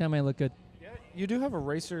the only time I look good. Yeah, you do have a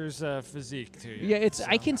racer's physique to you. Yeah,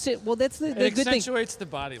 I can sit. Well, that's the good thing. It accentuates the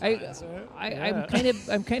body lines.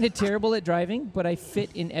 I'm kind of terrible at driving, but I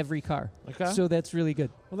fit in every car. Okay. So that's really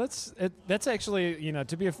good. Well, that's actually,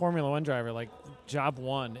 to be a Formula One driver, like job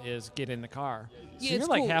one is get in the car. So Yeah, you're it's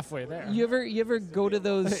like cool. halfway there. You ever go to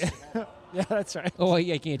those? Yeah, that's right. Oh,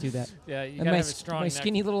 I can't do that. Yeah, you And gotta my have a strong my neck.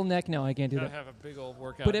 skinny little neck. No, I can't do You gotta that. have a big old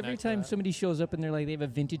workout. But every neck for time that. somebody shows up and they're like, they have a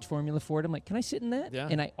vintage Formula Ford, I'm like, can I sit in that? Yeah.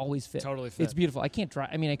 And I always fit. Totally fit. It's beautiful. I can't drive.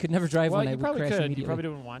 I mean, I could never drive well, one. I you would probably crash could. immediately. You probably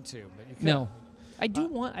don't want to, but you could. No. I do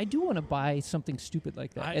want to buy something stupid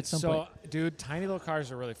like that at some point. Dude, tiny little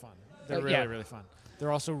cars are really fun. They're really fun.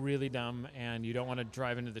 They're also really dumb, and you don't want to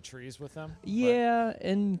drive into the trees with them. Yeah,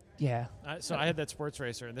 So I had that sports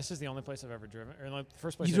racer, and this is the only place I've ever driven. Or the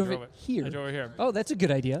first place You I drove drove it here? I drove it here. Oh, that's a good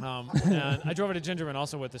idea. And I drove it at Gingerman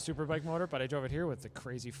also with the super bike motor, but I drove it here with the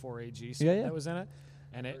crazy 4AG that was in it.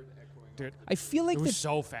 And dude, I feel like it was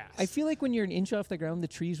so fast. I feel like when you're an inch off the ground, the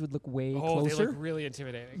trees would look way Oh, closer. they look really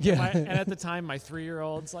intimidating. Yeah. And at the time, my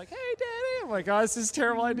 3-year-old's like, "Hey, Daddy!" I'm like, "Oh, this is a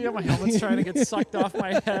terrible idea. My helmet's trying to get sucked off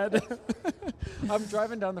my head." I'm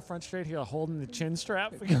driving down the front straight here, holding the chin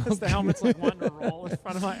strap because the helmet's like wanting to roll in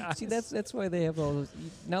front of my eyes. See, that's why they have all those.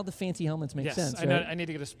 Now the fancy helmets make sense. I, right? I need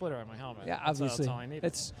to get a splitter on my helmet. Yeah, obviously. That's all I need.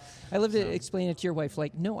 I love to explain it to your wife.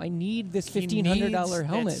 Like, no, I need this $1,500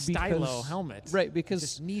 helmet. Stylo helmet. Right, because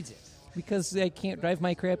just needs it. Because I can't drive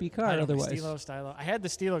my crappy car otherwise. Stylo. I had the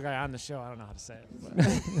Stylo guy on the show. I don't know how to say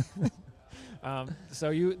it. So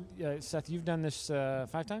you, Seth, you've done this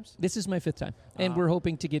 5 times? This is my 5th time, and we're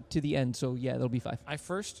hoping to get to the end. So yeah, it'll be 5. I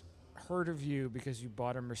first heard of you because you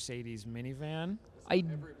bought a Mercedes minivan.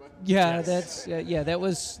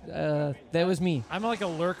 That was me. I'm like a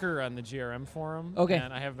lurker on the GRM forum. Okay.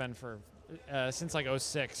 And I have been for since like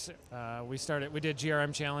 06. We did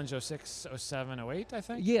GRM Challenge 06, 07, 08, I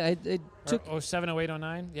think. Yeah, it took 07, 08,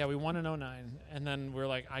 09. Yeah, we won in 09, and then we're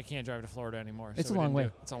like, I can't drive to Florida anymore. It's a long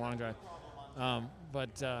way. It's a long drive.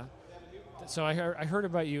 So I heard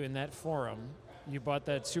about you in that forum. You bought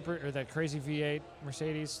that crazy V8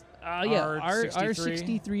 Mercedes.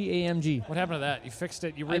 R63 AMG. What happened to that? You fixed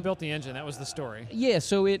it. You rebuilt the engine. That was the story. Yeah.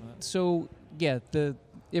 It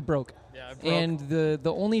broke. Yeah, it broke. And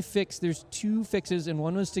the only fix, there's 2 fixes, and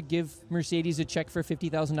one was to give Mercedes a check for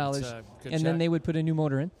 $50,000, and then they would put a new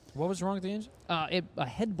motor in. What was wrong with the engine? A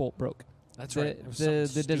head bolt broke. That's right. It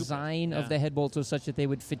was The design of the head bolts was such that they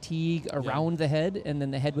would fatigue around the head, and then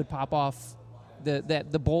the head would pop off.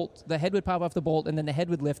 The head would pop off the bolt, and then the head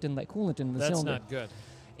would lift and let coolant in the cylinder. That's not good.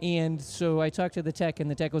 And so I talked to the tech, and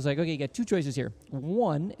the tech was like, "Okay, you got 2 choices here.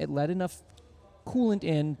 One, it let enough coolant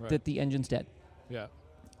in that the engine's dead. Yeah.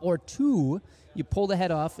 Or 2, you pull the head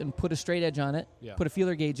off and put a straight edge on it, Yeah. put a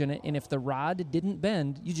feeler gauge in it, and if the rod didn't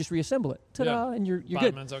bend, you just reassemble it. Ta-da, and you're good."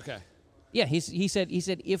 Bottom end's okay. Yeah, he said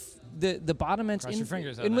if the bottom end's Cross in, your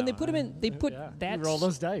fingers on and when that they put them in, they put that you roll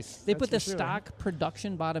those dice. They That's put the for sure. stock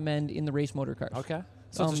production bottom end in the race motor cars. Okay.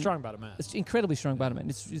 So it's a strong bottom end. It's incredibly strong bottom end.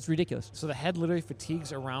 It's ridiculous. So the head literally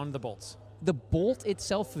fatigues around the bolts. The bolt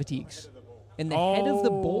itself fatigues, and the head of the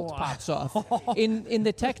bolt pops off. In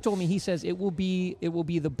the tech told me, he says it will be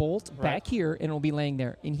the bolt back here, and it will be laying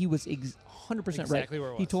there. And he was 100% Exactly right.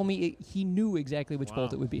 where it He was. told me he knew exactly which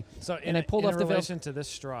bolt it would be. So and I pulled off the relation to this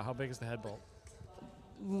straw, how big is the head bolt?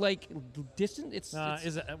 like distant. It's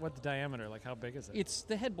is it what the diameter? Like how big is it? It's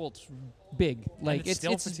the head bolt's big. Like it's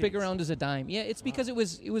still as big around as a dime. Yeah, it's because it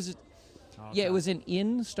was. Yeah, it was an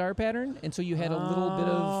in star pattern, and so you had a little bit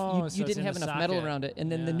of you didn't have enough metal around it,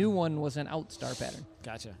 and then the new one was an out star pattern.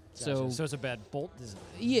 Gotcha. So it's a bad bolt design.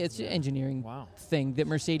 Yeah, it's an engineering thing that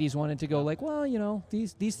Mercedes wanted to go like, well,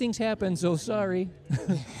 these things happen, so sorry.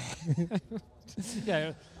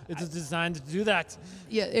 Yeah, it's designed to do that.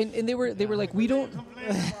 Yeah, and they were like, we don't.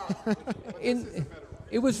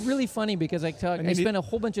 It was really funny because I spent a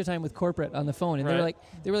whole bunch of time with corporate on the phone, and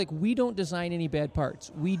they were like, we don't design any bad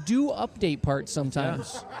parts. We do update parts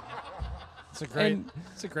sometimes.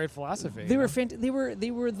 It's a great philosophy. They were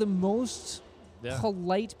they were the most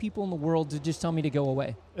polite people in the world to just tell me to go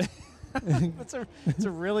away. It's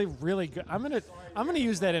a really, really good. I'm gonna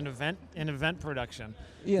use that in event production.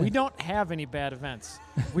 Yeah. We don't have any bad events.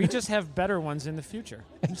 We just have better ones in the future.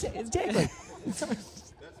 Exactly.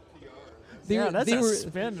 That's a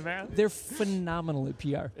spin, man. They're phenomenal at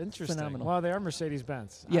PR. Interesting. Phenomenal. Well, they are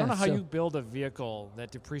Mercedes-Benz. Yeah, I don't know how you build a vehicle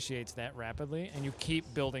that depreciates that rapidly, and you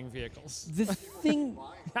keep building vehicles. The thing,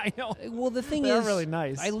 I know. Well, the thing They're is, really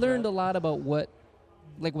nice. I learned a lot about what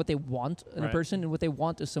they want in a person, and what they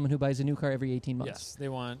want is someone who buys a new car every 18 months. Yes, they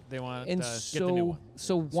want. And get the new one.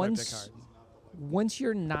 So once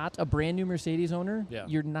you're not a brand new Mercedes owner,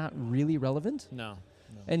 you're not really relevant. No.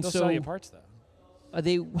 And they'll so sell you parts though.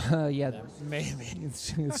 Maybe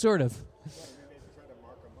it's sort of.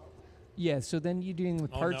 Yeah, so then you're dealing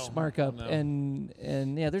with parts markup, and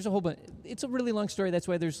yeah, there's a whole bunch. It's a really long story. That's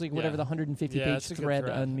why there's like whatever the 150-page thread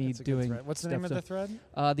on me doing. What's the name of the thread?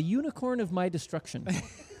 The Unicorn of My Destruction.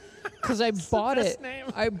 Because I bought it.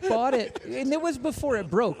 I bought it, and it was before it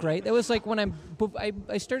broke. Right, that was like when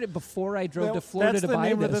I started before I drove to Florida to buy this. That's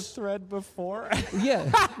the name of the thread before.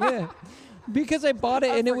 Yeah. Because I bought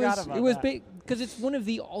it, and it was big. Because it's one of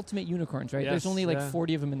the ultimate unicorns, right? Yes, there's only like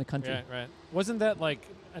 40 of them in the country. Right. Wasn't that like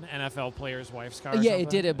an NFL player's wife's car? Yeah, it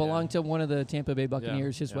did. It belonged to one of the Tampa Bay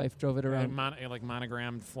Buccaneers. His wife drove it around. Like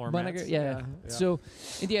monogrammed floor mats. Yeah. So,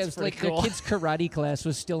 it was like cool. The kids' karate class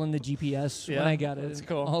was still in the GPS when I got it. That's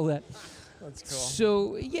cool. All that. That's cool.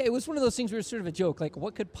 So, yeah, it was one of those things where it was sort of a joke. Like,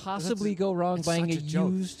 what could possibly go wrong buying a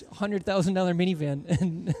used $100,000 minivan?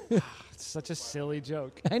 And it's such a silly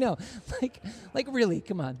joke. I know. Like really,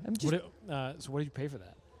 come on. I'm just. So what did you pay for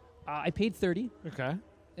that? I paid $30. Okay.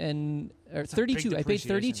 Or 32. I paid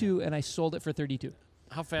 32, and I sold it for 32.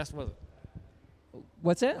 How fast was it?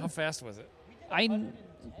 What's that? How fast was it?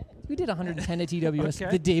 We did 110 at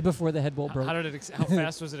TWS the day before the head bolt broke. How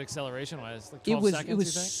fast was it acceleration-wise? Like 12 seconds, It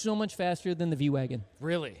was so much faster than the V-Wagon.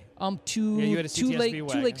 Really? You had a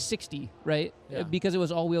CTS to 60, right? Yeah. Because it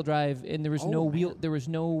was all-wheel drive and there was no wheel. There was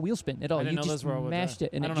no wheel spin at all. I didn't know just those were all-wheel mashed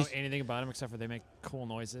drive. it. And I don't know anything about them except for they make cool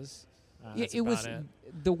noises. It was.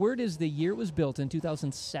 The word is the year it was built in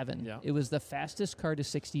 2007. Yeah. It was the fastest car to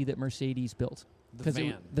 60 that Mercedes built. The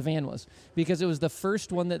van. The van was. Because it was the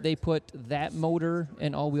first one that they put that motor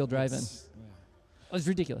and all-wheel drive in. It was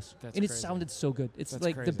ridiculous. That's and it crazy. sounded so good. It's That's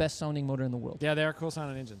like crazy. the best sounding motor in the world. Yeah, they are cool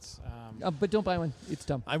sounding engines. But don't buy one. It's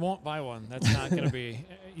dumb. I won't buy one. That's not going to be.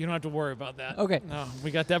 You don't have to worry about that. Okay. No,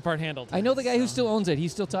 we got that part handled. I know the guy who still owns it. He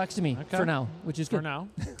still talks to me for now, which is good. For now.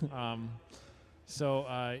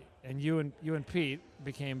 And you and Pete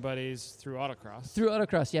became buddies through autocross. Through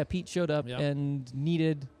autocross, yeah. Pete showed up and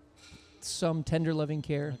needed some tender loving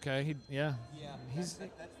care. Okay. He's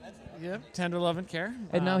tender loving care.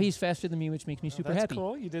 And now he's faster than me, which makes me super happy. That's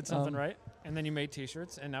cool. You did something right. And then you made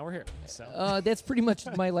T-shirts, and now we're here. So that's pretty much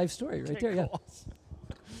my life story right there. Cool.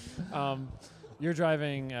 Yeah. You're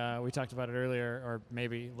driving. We talked about it earlier, or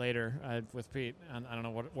maybe later with Pete. I don't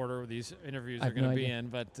know what order these interviews are going to be in,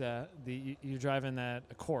 but you're driving that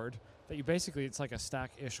Accord. That you basically, it's like a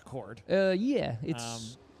stock-ish Accord. Yeah,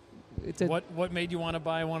 it's what made you want to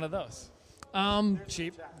buy one of those?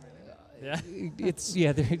 Cheap. Yeah.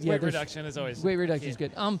 Weight reduction is always weight reduction is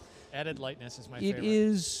good. Added lightness is my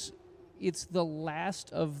favorite. It's the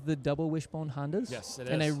last of the double wishbone Hondas. Yes, it is.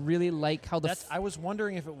 And I really like how I was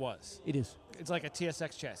wondering if it was. It is. It's like a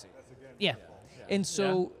TSX chassis. Yeah. And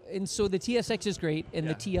so the TSX is great, and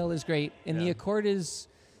the TL is great, and the Accord is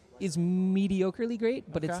mediocrely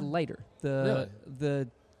great, but it's lighter. The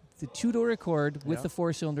two-door Accord with the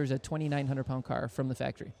 4 cylinders, a 2,900-pound car from the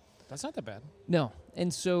factory. That's not that bad. No,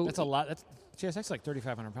 and so that's a lot. That's TSX like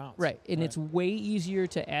 3,500 pounds. Right, and it's way easier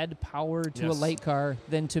to add power to a light car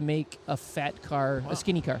than to make a fat car a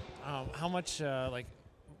skinny car. How much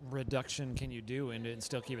reduction can you do and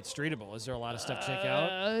still keep it streetable? Is there a lot of stuff to check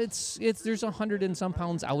out? There's 100 and some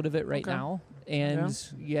pounds out of it right now, and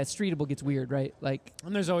streetable gets weird, right?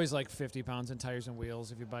 And there's always like 50 pounds in tires and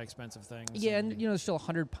wheels if you buy expensive things. Yeah, and there's still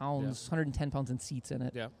 100 pounds, 110 pounds in seats in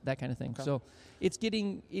it, that kind of thing. Okay. So it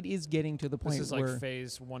is getting to the point where this is like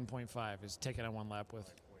phase 1.5 is take it on one lap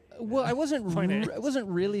with. Well, I wasn't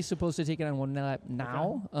really supposed to take it on one lap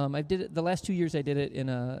now. Okay. I did it the last 2 years. I did it in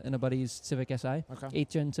a buddy's Civic Si, 8th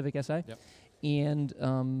gen Civic Si. Yep.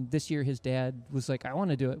 And this year his dad was like, "I want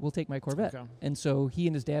to do it. We'll take my Corvette." Okay. And so he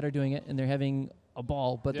and his dad are doing it, and they're having a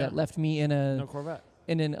ball. But that left me in no Corvette.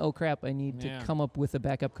 And then oh crap, I need to come up with a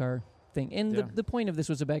backup car thing. And the point of this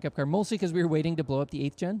was a backup car, mostly because we were waiting to blow up the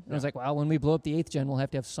 8th gen. And I was like, well, when we blow up the 8th gen, we'll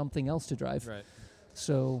have to have something else to drive. Right.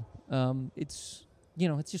 So it's.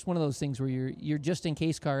 It's just one of those things where you're just in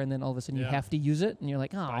case car, and then all of a sudden you have to use it, and you're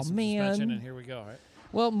like, oh man. Suspension, and here we go. Right?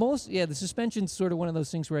 Well, the suspension's sort of one of those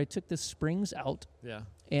things where I took the springs out. Yeah.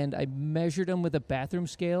 And I measured them with a bathroom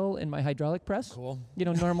scale in my hydraulic press. Cool.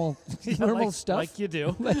 Normal stuff. Like you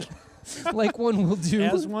do. like one will do.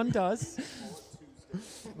 As one does.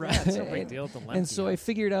 Right. It's no big deal with the length. And so I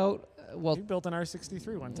figured out. Well, you built an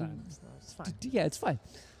R63 one time. So it's fine. Yeah, it's fine.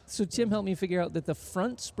 So Tim helped me figure out that the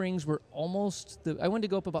front springs were almost I wanted to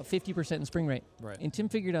go up about 50% in spring rate. Right. And Tim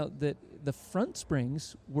figured out that the front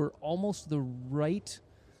springs were almost the right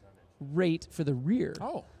rate for the rear.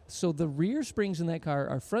 Oh. So the rear springs in that car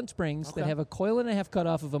are front springs that have a coil and a half cut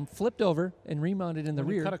off of them, flipped over and remounted in the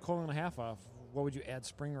rear. You cut a coil and a half off. What would you add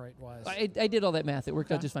spring rate wise? I did all that math. It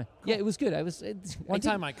worked out just fine. Cool. Yeah, it was good. One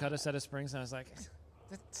time I cut a set of springs and I was like,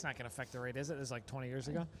 it's not going to affect the rate, is it? It's like 20 years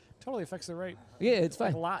ago. Totally affects the rate. Yeah, it's fine.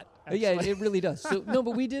 Like a lot. Yeah, it really does. So no,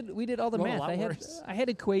 but we did all the Well, math. a lot I had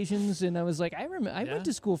equations, and I was like, I went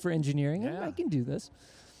to school for engineering. Yeah. I can do this.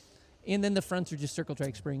 And then the fronts are just circle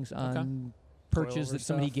track springs on perches that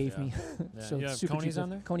somebody gave me. So you have super Coney's cheap. on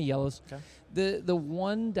there? Coney yellows. Okay. The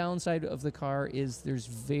one downside of the car is there's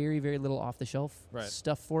very, very little off the shelf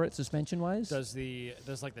stuff for it suspension wise. Does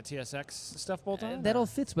like the TSX stuff bolt on? That all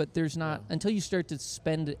fits, but there's not until you start to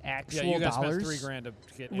spend actual you guys dollars. Spend $3,000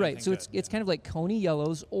 to get right. So good. it's kind of like Coney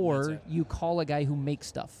yellows, or you call a guy who makes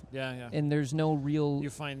stuff. Yeah. And there's no real. You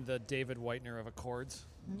find the David Whitener of Accords.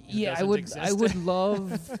 Yeah, I would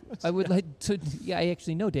love. I would like to. Yeah, I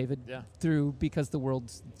actually know David through because the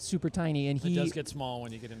world's super tiny, and he does get small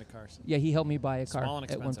when you get into cars. Yeah, he helped me buy a car Small and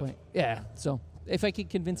at one expensive. point. Yeah, so if I could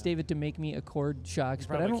convince David to make me Accord shocks,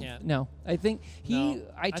 but I don't. Can't. No, I think he. No.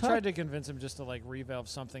 I tried to convince him just to like revalve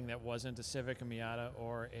something that wasn't a Civic, a Miata,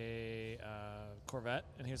 or a Corvette,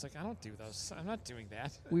 and he was like, "I don't do those. I'm not doing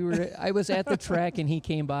that." I was at the track, and he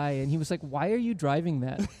came by, and he was like, "Why are you driving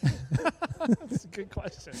that?" That's a good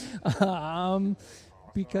question.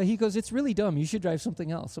 Because he goes, "It's really dumb. You should drive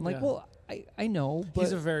something else." I'm like, "Well, I know, but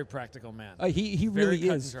he's a very practical man. He very really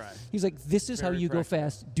is. He's like, "This is how you go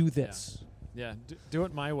fast. Do this." Yeah, do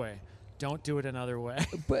it my way. Don't do it another way.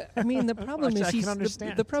 But I mean, the problem is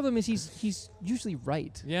the problem is he's usually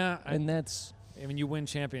right. Yeah, and that's. I mean, you win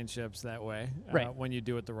championships that way, right? When you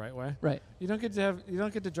do it the right way, right? You don't get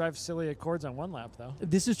to drive silly Accords on one lap, though.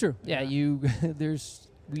 This is true. Yeah, there's.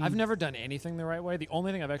 I've never done anything the right way. The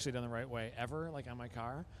only thing I've actually done the right way ever, like on my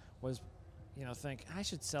car, was, think I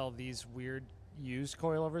should sell these weird used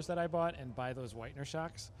coilovers that I bought and buy those Whitener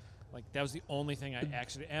shocks. Like, that was the only thing I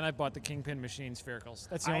actually... And I bought the Kingpin machine sphericals.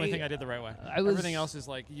 That's the only thing I did the right way. Everything else is,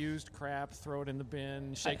 like, used crap, throw it in the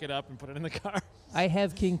bin, shake it up, and put it in the car. I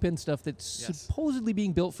have Kingpin stuff that's supposedly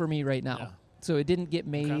being built for me right now. Yeah. So it didn't get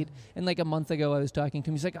made. Okay. And, like, a month ago, I was talking to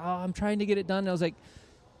him. He's like, I'm trying to get it done. And I was like,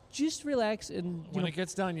 just relax. And when it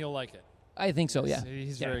gets done, you'll like it. I think so, yeah.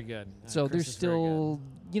 He's very good. So there's still...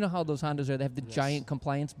 You know how those Hondas are? They have the giant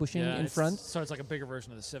compliance bushing in front? So it's like a bigger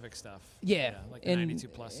version of the Civic stuff. Yeah. Like the 92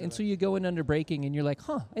 Plus Civic. And so you go in under braking, and you're like,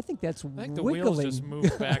 I think that's wiggling. The wheels just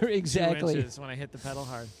moved back exactly 2 inches when I hit the pedal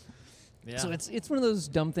hard. Yeah. So it's one of those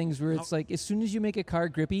dumb things where it's like as soon as you make a car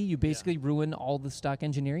grippy, you basically ruin all the stock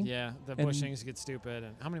engineering. Yeah, the bushings get stupid.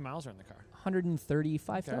 And how many miles are in the car?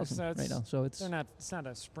 135,000 right now. So it's not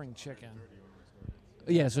a spring chicken.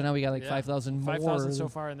 Yeah, so now we got like 5,000 more. 5,000 so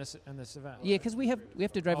far in this event. Yeah, because we have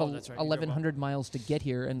to drive 1,100 miles to get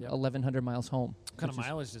here and 1,100 miles home. What kind of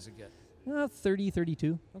mileage does it get? 30,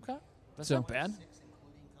 32. Okay, that's not bad.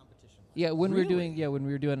 Yeah, when we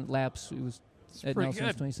were doing laps, it was at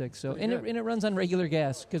Nelson's 26. So and it runs on regular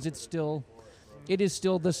gas because it is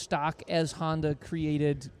still the stock as Honda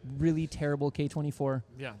created really terrible K24.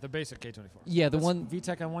 Yeah, the basic K24. Yeah, that's one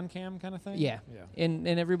VTEC on one cam kind of thing. Yeah. And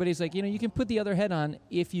everybody's like, you can put the other head on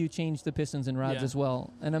if you change the pistons and rods as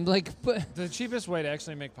well. And I'm like, but the cheapest way to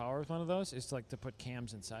actually make power with one of those is to put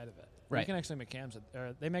cams inside of it. Right. You can actually make cams.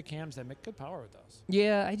 They make cams that make good power with those.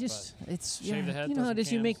 Yeah, it's shave the head. You know how it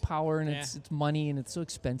is. You make power and it's money and it's so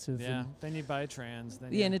expensive. Yeah. And then you buy a trans.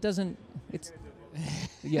 Then and it doesn't. It's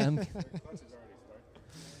yeah.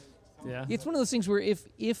 Yeah. It's one of those things where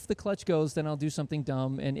if the clutch goes, then I'll do something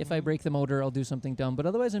dumb, and if I break the motor, I'll do something dumb. But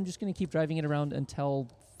otherwise, I'm just going to keep driving it around until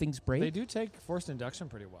things break. They do take forced induction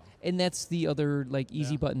pretty well. And that's the other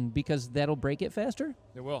easy button because that'll break it faster.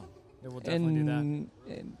 It will. It will definitely do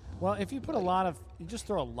that. Well, if you put you just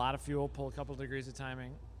throw a lot of fuel, pull a couple of degrees of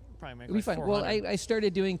timing, probably make it'll be fine. 400. Well, I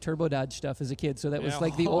started doing turbo dodge stuff as a kid, so that was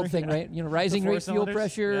the old thing, right? Rising rate fuel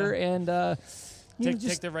pressure and.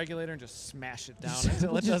 Take the regulator and just smash it down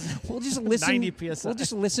until it does. We'll just listen. 90 psi. We'll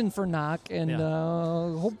just listen for knock and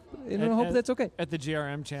hope that's okay. At the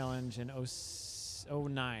GRM challenge in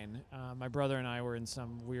 2009, my brother and I were in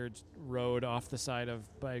some weird road off the side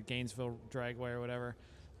by Gainesville Dragway or whatever,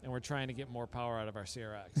 and we're trying to get more power out of our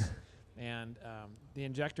CRX. And the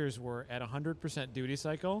injectors were at 100% duty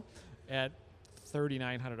cycle at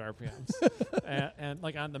 3,900 RPMs and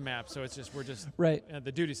on the map. So it's just, we're just, right.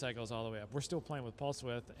 The duty cycle is all the way up. We're still playing with pulse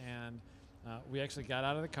width, and we actually got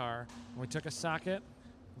out of the car and we took a socket,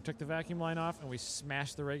 we took the vacuum line off, and we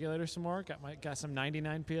smashed the regulator some more. Got some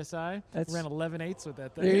 99 PSI. Ran 11/8 with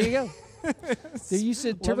that thing. There you go. So you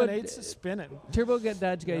said turbo 11/8 spinning. Turbo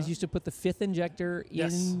Dodge guys used to put the fifth injector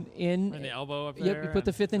in the elbow up there. Yep, you put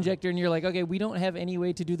the fifth injector, and you're like, okay, we don't have any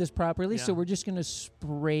way to do this properly, so we're just going to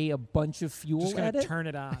spray a bunch of fuel at it. Just turn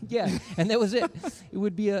it on. Yeah, and that was it. It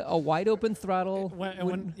would be a wide open throttle. Wide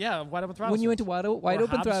open throttle. When you went to wide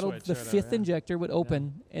open throttle, the fifth injector would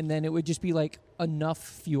open, and then it would just be like enough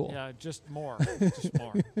fuel. Yeah, just more, just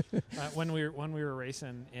more. When we were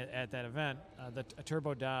racing at that event, a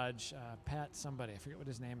turbo Dodge, Pat somebody, I forget what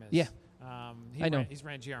his name is. Yeah. I know. He's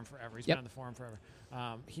ran GRM forever. He's been on the forum forever.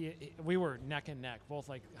 We were neck and neck, both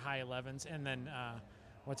like high 11s, and then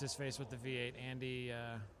what's his face with the V8, Andy,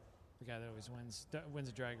 the guy that always wins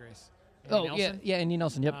a drag race. Andy Nelson? yeah, Andy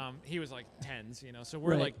Nelson. Yep. He was like 10s, so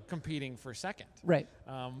we're like competing for second. Right.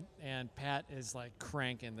 And Pat is like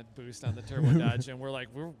cranking the boost on the turbo Dodge, and we're like,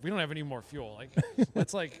 we don't have any more fuel. Like,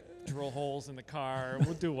 let's like drill holes in the car.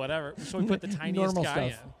 We'll do whatever. So we put the tiniest guy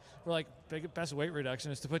in. We're like, best weight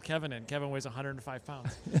reduction is to put Kevin in. Kevin weighs 105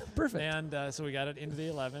 pounds. Perfect. And so we got it into the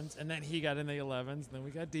 11s, and then he got in the 11s, and then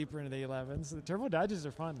we got deeper into the 11s. So the turbo Dodges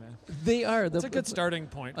are fun, man. They are. It's a good starting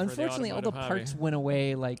point. Unfortunately, all the parts went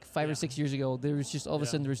away like 5 or 6 years ago. There was just all of a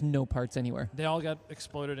sudden there was no parts anywhere. They all got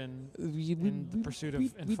exploded in the pursuit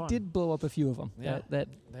of fun. We did blow up a few of them. Yeah.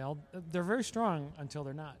 They're very strong until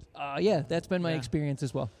they're not. Yeah, that's been my experience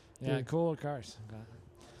as well. Yeah, cool little cars. Okay.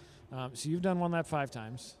 So you've done one lap 5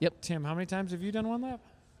 times. Yep. Tim, how many times have you done one lap?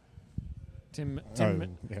 Tim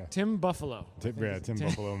Buffalo. Tim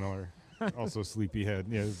Buffalo Miller. Also sleepyhead.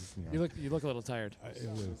 Yeah, you look a little tired.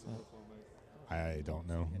 I don't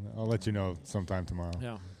know. I'll let you know sometime tomorrow.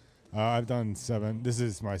 Yeah. I've done 7. This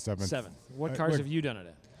is my 7th. 7. What cars have you done it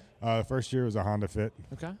in? The first year was a Honda Fit.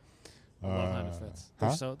 Okay. I love Honda Fits.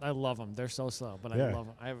 I love them. They're so slow, but I love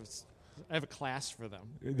them. I have a class for them.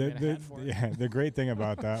 The great thing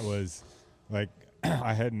about that was, like,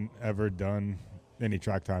 I hadn't ever done any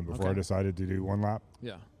track time before I decided to do one lap.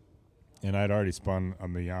 Yeah. And I'd already spun a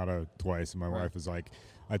Miata twice, and my wife was like,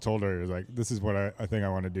 I told her, it was like, this is what I think I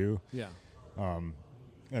want to do. Yeah. And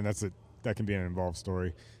that can be an involved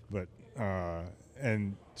story, but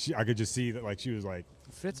and I could just see that, like, she was like,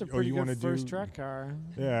 Fit's a pretty good first track car.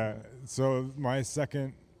 Yeah. So my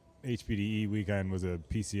second HPDE weekend was a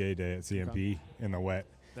PCA day at CMP in the wet.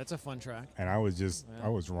 That's a fun track. And I was I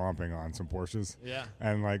was romping on some Porsches. Yeah.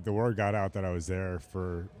 And like the word got out that I was there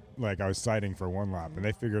for, like, I was sighting for one lap, and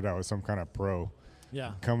they figured I was some kind of pro.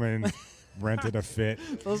 Yeah. Come in, rented a Fit.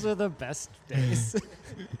 Those are the best days.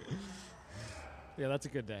 Yeah, that's a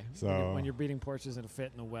good day. So when you're beating Porsches in a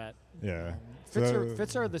Fit in the wet. Yeah.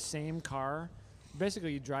 Fits are the same car.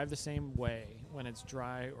 Basically, you drive the same way when it's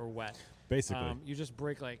dry or wet. Basically. You just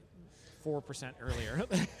brake like 4% earlier.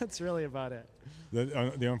 That's really about it.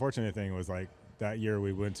 The unfortunate thing was, like, that year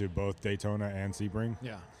we went to both Daytona and Sebring.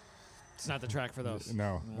 Yeah. It's not the track for those.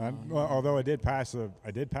 No. Well, although I did pass a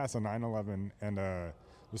 911 and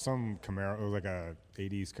with some Camaro. It was like a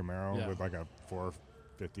 80s Camaro with like a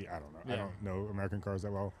 450. I don't know. Yeah. I don't know American cars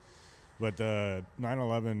that well. But the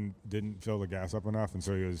 911 didn't fill the gas up enough, and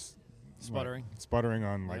so he was sputtering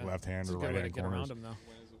on like left hand or right hand corners. It's a good way to get around him, though.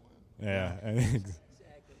 Yeah.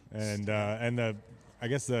 And I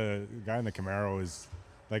guess the guy in the Camaro was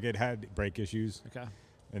like, it had brake issues. Okay.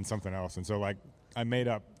 And something else, and so like I made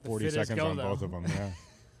up 40 seconds on both of them.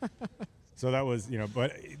 Yeah. So that was,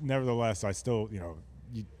 but nevertheless, I still,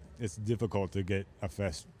 it's difficult to get a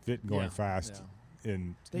Fit going fast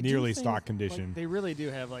in nearly stock condition. Like, they really do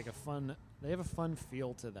have like they have a fun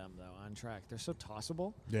feel to them though on track. They're so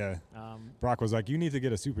tossable. Yeah. Brock was like, you need to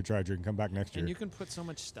get a supercharger and come back next year. And you can put so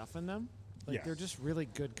much stuff in them. Like they're just really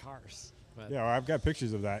good cars. But yeah, I've got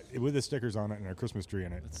pictures of that with the stickers on it and a Christmas tree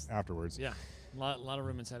in it afterwards. Yeah, a lot of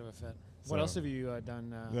room inside of a Fit. What else have you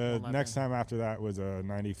done? The next time after that was a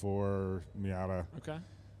 94 Miata. Okay.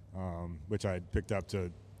 Which I picked up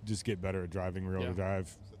to just get better at driving rear-wheel drive.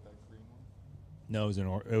 Is it that green one? No,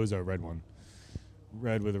 it was a red one.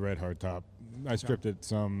 Red with a red hardtop. I stripped it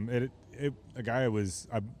some. I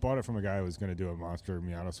bought it from a guy who was going to do a monster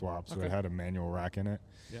Miata swap, so it had a manual rack in it.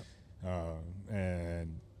 Yep.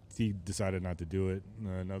 And he decided not to do it.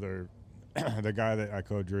 The guy that I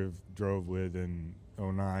drove with in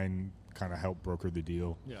 2009 kind of helped broker the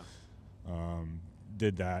deal. Yeah.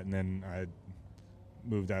 Did that, and then I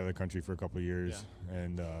moved out of the country for a couple of years,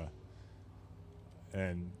 and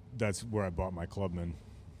that's where I bought my Clubman.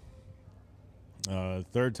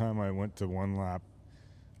 Third time I went to one lap,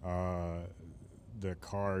 the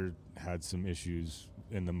car had some issues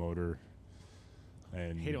in the motor.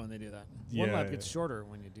 And I hate it when they do that. One lap gets shorter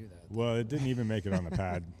when you do that. Well, it didn't even make it on the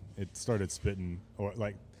pad. It started spitting, or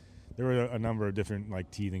like there were a number of different like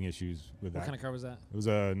teething issues with that. What kind of car was that? It was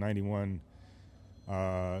a 91. It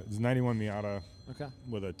was a 91 Miata. Okay.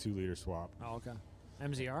 With a 2-liter swap. Oh, okay.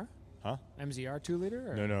 MZR? Huh? MZR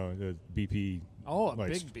 2-liter? No, the BP. Oh, a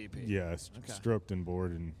big BP. Yeah, stroked and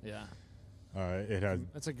bored, and it had.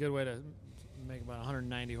 That's a good way to make about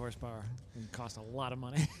 190 horsepower and cost a lot of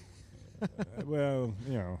money. Well,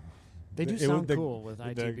 They do sound cool with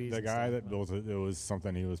ITBs. The guy that built it was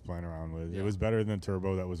something he was playing around with. Yeah. It was better than the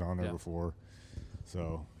turbo that was on there before.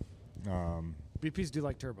 So, BPs do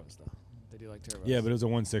like turbos, though. They do like turbos. Yeah, but it was a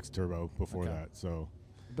 1.6 turbo before that. So,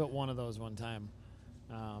 built one of those one time.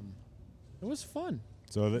 It was fun.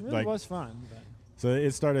 So it really was fun. But. So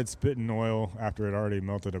it started spitting oil after it already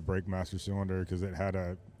melted a brake master cylinder because it had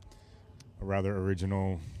a rather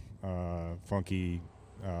original, funky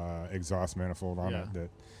exhaust manifold on it that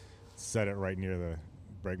set it right near the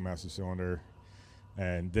brake master cylinder.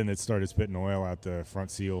 And then it started spitting oil out the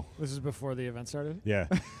front seal. This is before the event started? Yeah.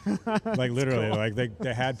 Like literally, cool. Like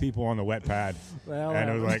they had people on the wet pad. And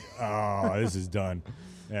it was like, oh, this is done.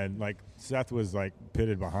 And like Seth was like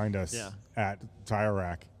pitted behind us at Tire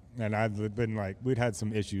Rack. And I'd been like, we'd had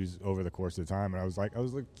some issues over the course of the time. And I was like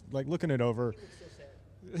looking it over.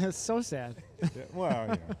 It's so sad.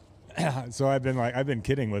 Well, you know. So I've been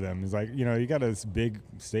kidding with him. He's like, you know, you got this big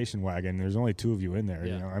station wagon. There's only 2 of you in there.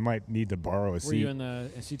 Yeah. You know, I might need to borrow a seat. Were you in the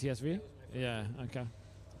CTSV? Yeah. Okay.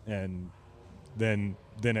 And then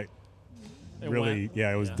it really, went.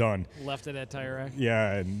 It was done. Left it at Tire Rack.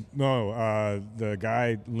 Yeah, and the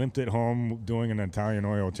guy limped it home doing an Italian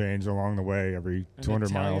oil change along the way every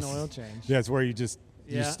 200 miles. Italian oil change. Yeah, it's where you just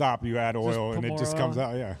you stop, you add oil, and it just comes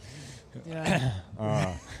out. Yeah. Yeah.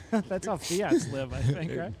 That's how Fiats live, I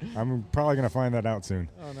think, right? I'm probably going to find that out soon.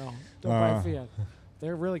 Oh, no. Don't buy a Fiat.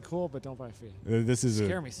 They're really cool, but don't buy a Fiat. This is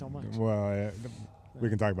scare me so much. Well, we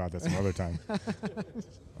can talk about that some other time.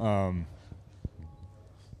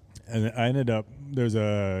 And I ended up, there's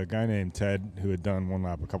a guy named Ted who had done one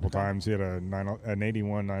lap a couple times. He had an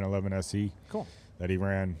 81 911 SE that he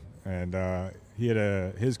ran. And he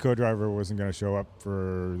had his co-driver wasn't going to show up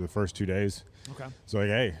for the first 2 days. Okay. So like,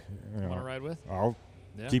 hey, want to ride with? I'll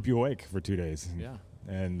keep you awake for 2 days. Yeah.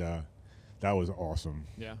 And that was awesome.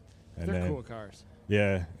 Yeah. And they're cool cars.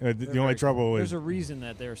 Yeah. The only trouble is there's a reason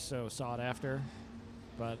that they're so sought after.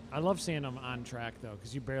 But I love seeing them on track though,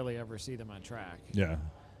 because you barely ever see them on track. Yeah.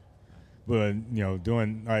 But you know,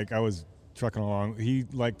 doing like I was trucking along. He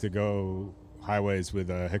liked to go highways with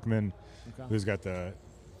Hickman, who's got the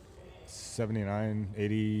 79,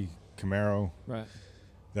 80 Camaro. Right.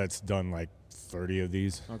 That's done like 30 of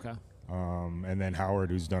these. Okay. And then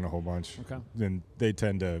Howard, who's done a whole bunch. Okay. Then they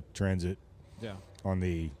tend to transit. Yeah. On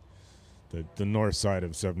the north side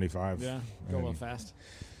of 75. Yeah. Go a little fast.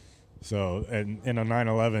 So and in a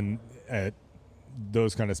 911 at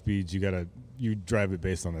those kind of speeds, you drive it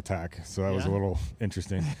based on the tack. So that was a little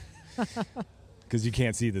interesting because you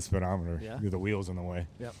can't see the speedometer. Yeah. The wheels in the way.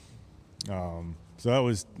 Yep. So that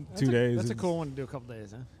was 2 days. That's a cool one to do a couple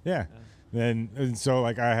days, huh? Yeah. And so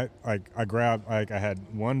I grabbed I had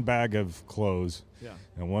one bag of clothes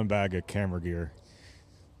and one bag of camera gear,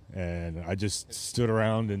 and I just stood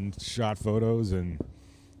around and shot photos and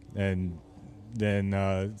then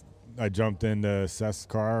I jumped into Seth's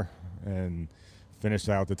car and finished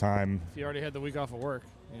out the time. If you already had the week off of work,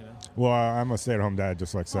 you know. Well, I'm a stay-at-home dad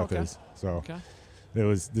just like Seth is, so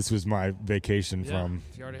this was my vacation from.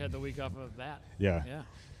 If you already had the week off of that. Yeah. Yeah.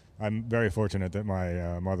 I'm very fortunate that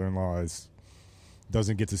my mother-in-law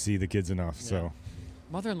doesn't get to see the kids enough. Yeah. So,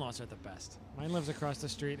 mother-in-laws are the best. Mine lives across the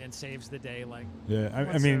street and saves the day. Like,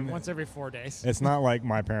 I mean, once every 4 days. It's not like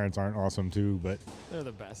my parents aren't awesome too, but they're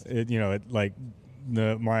the best.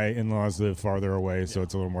 My in-laws live farther away, so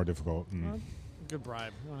it's a little more difficult. Good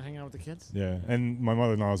bribe. You want to hang out with the kids? Yeah, and my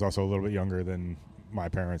mother-in-law is also a little bit younger than my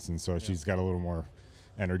parents, and so she's got a little more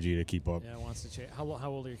energy to keep up. Yeah, wants to change. How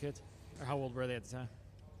old are your kids? Or how old were they at the time?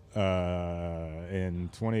 In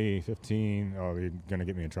 2015, you're gonna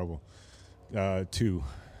get me in trouble. 2.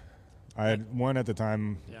 I had one at the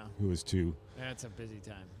time who was 2. That's a busy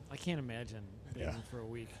time. I can't imagine being for a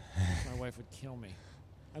week. My wife would kill me.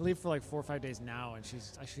 I leave for like 4 or 5 days now, and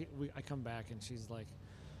I come back and she's like,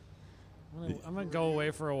 I'm gonna go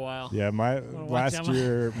away for a while. Yeah, last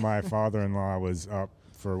year my father-in-law was up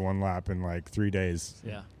for one lap in like 3 days.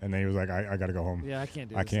 Yeah. And then he was like, I got to go home. Yeah, I can't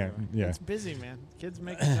do this. I can't. Yeah. It's busy, man. Kids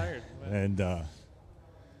make me tired. And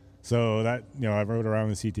so that, I rode around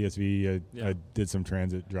with CTSV. I did some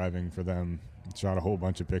transit driving for them, shot a whole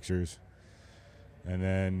bunch of pictures. And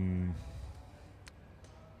then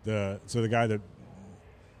the guy that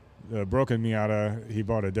broken Miata, he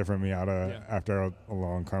bought a different Miata after a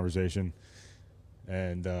long conversation.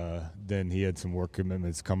 And then he had some work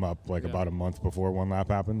commitments come up about a month before one lap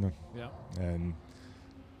happened. Yeah. And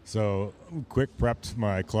so quick prepped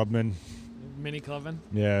my Clubman. Mini Clubman?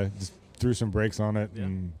 Yeah, just threw some brakes on it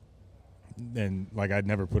and I'd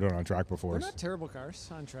never put it on track before. They're not terrible cars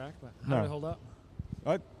on track, but how do they hold up?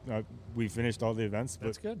 We finished all the events, but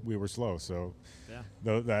That's good. We were slow. So yeah.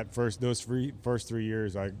 those first 3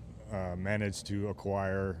 years, I managed to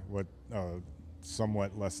acquire what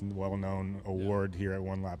somewhat less well-known award here at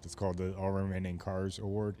One Lap. That's called the All Remaining Cars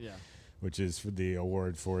Award, which is for the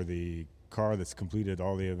award for the car that's completed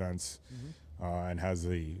all the events and has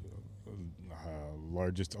the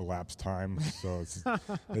largest elapsed time. So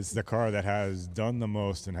it's the car that has done the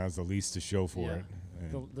most and has the least to show for it.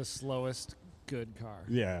 The slowest good car.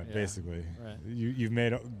 Yeah, basically. Right. You've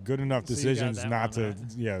made good enough decisions not to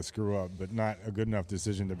screw up, but not a good enough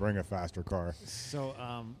decision to bring a faster car. So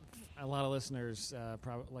a lot of listeners,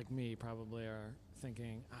 like me, probably are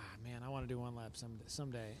thinking, man, I want to do One Lap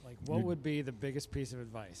someday. Like, what would be the biggest piece of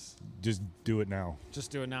advice? Just do it now. Just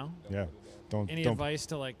do it now? Yeah. Don't advice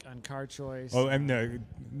to, like, on car choice? Oh, and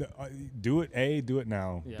do it. A, do it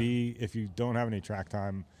now. Yeah. B, if you don't have any track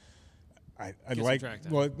time, I'd like track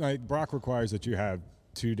time. Well, like Brock requires that you have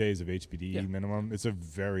 2 days of HPD minimum. It's a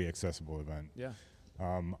very accessible event. Yeah.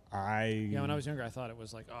 When I was younger, I thought it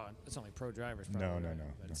was like, it's only pro drivers. Probably, no.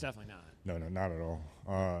 But it's definitely not. No, not at all.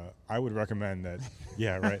 I would recommend that.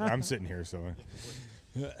 Yeah, right. I'm sitting here, so.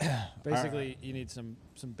 Basically, you need some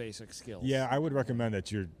basic skills. Yeah, I would recommend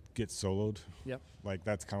that you get soloed. Yep. Like,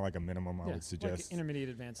 that's kind of like a minimum I would suggest. Like intermediate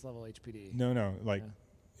advanced level HPD. No. Like,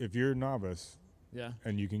 if you're a novice. Yeah.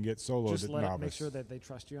 And you can get soloed just at let novice. Make sure that they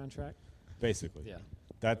trust you on track. Basically. Yeah.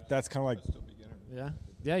 That's kind of like.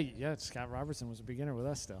 Yeah. Scott Robertson was a beginner with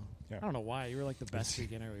us still. Yeah. I don't know why. You were like the best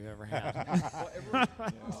beginner we've ever had.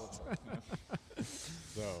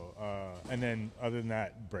 So, and then other than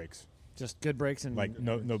that, brakes. Just good brakes and like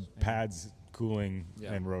no pads, cooling,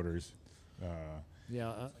 and rotors.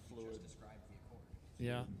 Yeah.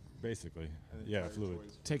 Basically, fluid.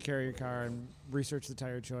 Take care of your car and research the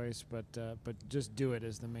tire choice, but just do it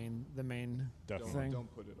is the main thing.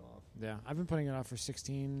 Don't put it off. Yeah, I've been putting it off for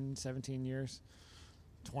 16, 17 years,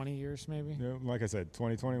 20 years maybe. Yeah, like I said,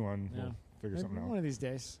 2021. We'll figure something out. One of these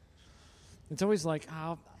days. It's always like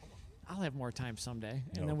I'll have more time someday,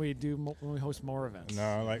 and then we host more events.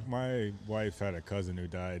 No, like my wife had a cousin who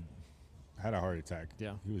had a heart attack.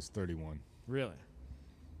 Yeah, he was 31. Really?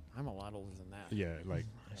 I'm a lot older than that. Yeah, like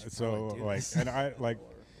so, like, and I like.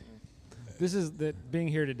 This is being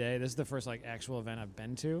here today. This is the first like actual event I've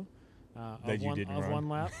been to. One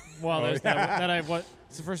lap. Well, there's that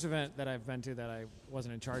it's the first event that I've been to that I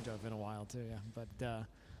wasn't in charge of in a while too. Yeah, but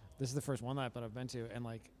this is the first one lap that I've been to, and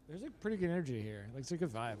like there's a pretty good energy here. Like it's a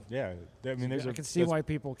good vibe. Yeah, I mean, I can see why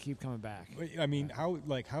people keep coming back. I mean, how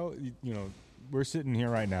we're sitting here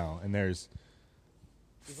right now, and there's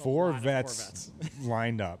four vets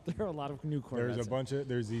lined up. There are a lot of new Corvettes.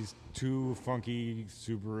 There's these two funky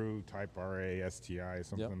Subaru Type RA STI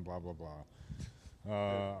something blah blah blah.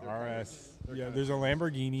 RS. There's a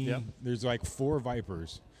Lamborghini. Yep. There's like 4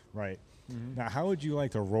 Vipers, right? Mm-hmm. Now, how would you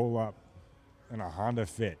like to roll up in a Honda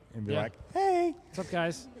Fit and be like, "Hey, what's up,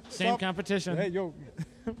 guys? Same competition. Hey, yo,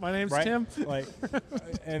 my name's Tim." Like,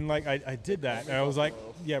 and like I did that, and I was like,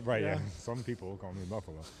 "Yeah, right, yeah." Some people call me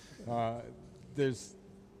Buffalo.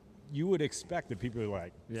 You would expect that people are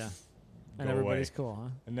like, and everybody's cool, huh?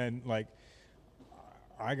 And then like,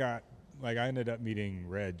 I ended up meeting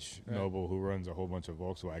Reg Noble, who runs a whole bunch of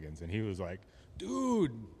Volkswagens, and he was like,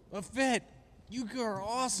 "Dude, a Fit, you are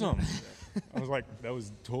awesome." I was like, that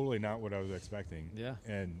was totally not what I was expecting. Yeah.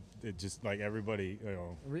 And it just like everybody,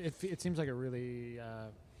 it seems like a really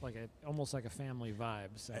almost like a family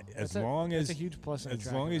vibe. So that's a huge plus. As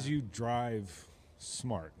long as you drive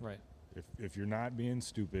smart, right? If you're not being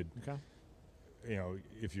stupid, okay.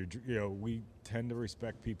 If you're, we tend to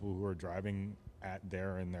respect people who are driving at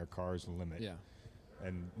their car's limit,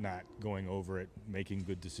 and not going over it, making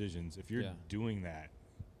good decisions. If you're doing that,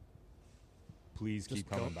 please just keep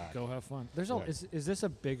coming back. Go have fun. Is this a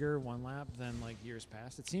bigger one lap than like years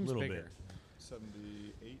past? It seems bigger. Bit.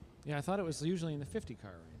 78. Yeah, I thought it was usually in the 50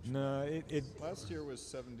 car range. No, it last year was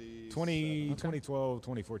 70. 2012,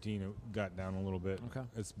 2014, it got down a little bit. Okay.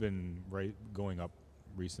 It's been going up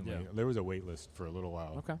recently. Yeah. There was a wait list for a little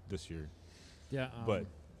while this year. Yeah, but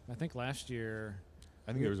I think last year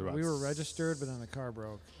there was about we were registered, but then the car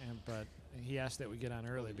broke, but he asked that we get on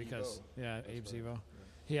early because Abe Zevo.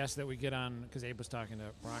 He asked that we get on because Abe was talking to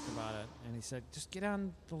Brock about it, and he said, just get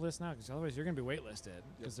on the list now because otherwise you're going to be waitlisted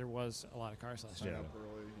because there was a lot of cars last year.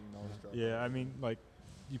 Yeah, I mean, like,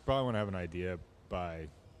 you probably want to have an idea by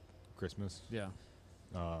Christmas. Yeah.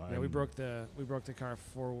 We broke the car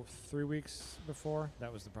for 3 weeks before.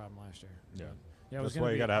 That was the problem last year. Yeah. Yeah, it was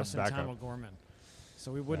going to be us and Tom O'Gorman.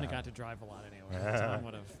 So we wouldn't have got to drive a lot anyway. Tom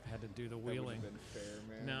would have had to do the wheeling. That would have been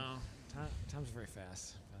fair, man. No, Tom's very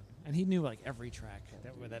fast. And he knew like every track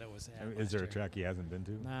that it was at. Is there a track he hasn't been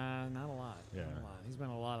to? Nah, not a lot. Yeah. Not a lot. He's been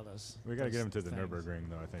a lot of those. We got to get him to the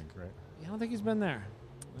Nürburgring, though, I think, right? Yeah, I don't think he's been there.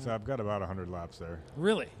 So I've got about 100 laps there.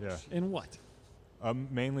 Really? Yeah. In what?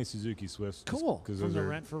 Mainly Suzuki Swifts. Cool. Because from the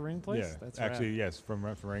Rent for Ring place. Yeah, that's actually, rad. yes, from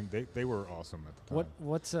Rent for Ring. They were awesome at the time.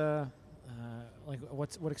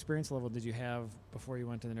 What experience level did you have before you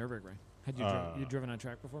went to the Nürburgring? Had you driven on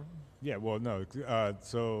track before? Yeah. Well, no.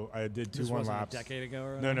 So I did 2-1 This wasn't laps. a decade ago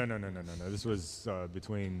or No. This was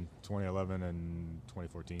between 2011 and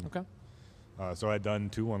 2014. Okay. So I'd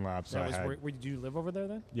done 2-1 laps. Did you live over there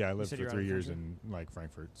then? Yeah, I lived for 3 years in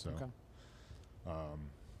Frankfurt. So, okay.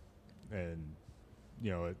 And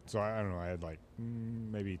so I don't know. I had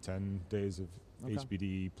maybe 10 days of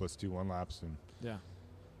HBD plus 2-1 laps, and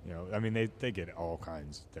I mean they get all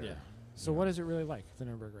kinds there. Yeah. So what is it really like, the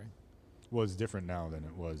Nürburgring? Well, it's different now than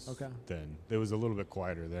it was then. It was a little bit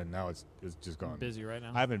quieter then. Now it's just gone. Busy right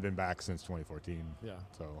now. I haven't been back since 2014. Yeah.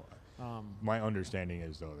 So my understanding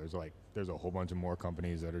is though there's a whole bunch of more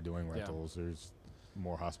companies that are doing rentals. Yeah. There's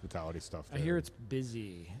more hospitality stuff there. I hear it's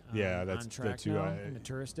busy. That's on track too. Now, in the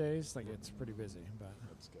tourist days, it's pretty busy. But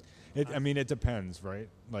that's good. I mean, it depends, right?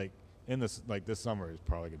 In this summer is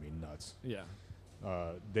probably gonna be nuts. Yeah.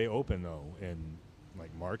 They open though in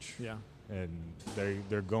March. Yeah. And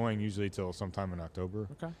they're going usually till sometime in October.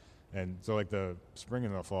 Okay. And so the spring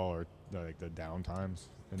and the fall are the down times,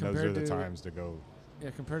 and compared those are the times to go.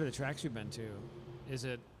 Yeah, compared to the tracks you've been to, is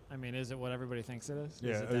it what everybody thinks it is?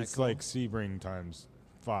 Yeah, it's cool? Like Sebring times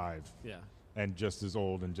 5. Yeah. And just as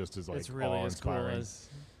old and just as it's really awe-inspiring. As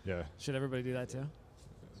cool as. Yeah. Should everybody do that too?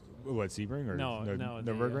 What, Sebring or no?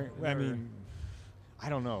 Nürburgring? I mean, I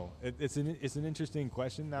don't know. It's an interesting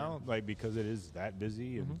question now, because it is that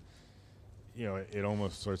busy and. It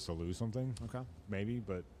almost starts to lose something. Okay. Maybe,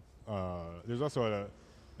 but there's also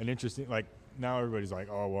an interesting, now everybody's like,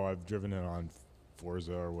 oh, well, I've driven it on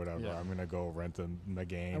Forza or whatever. Yeah. I'm going to go rent the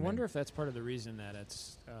game. I wonder if that's part of the reason that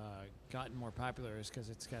it's gotten more popular is because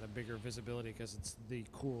it's got a bigger visibility because it's the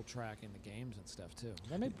cool track in the games and stuff, too.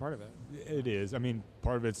 That may be part of it. It is. I mean,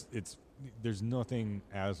 part of it's there's nothing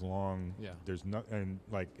as long. Yeah. There's and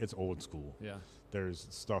it's old school. Yeah. There's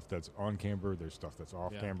stuff that's on camber. There's stuff that's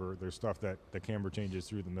off camber. There's stuff that the camber changes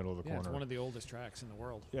through the middle of the corner. It's one of the oldest tracks in the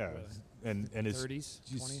world. Yeah, and it's 30s,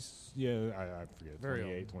 20s. Yeah, I forget. Very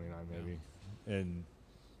 28, old. 29 maybe.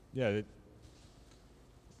 Yeah. And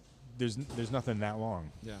there's nothing that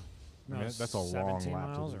long. Yeah. I mean, that's a long lap. 17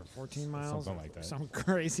 miles or 14 miles, something like that. Something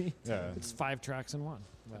crazy. Yeah, it's 5 tracks in one.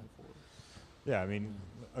 But. Yeah, I mean,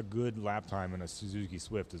 a good lap time in a Suzuki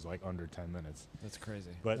Swift is under 10 minutes. That's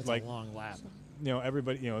crazy. But that's a long lap.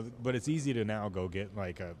 Everybody, but it's easy to now go get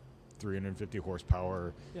a 350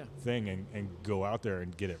 horsepower thing and go out there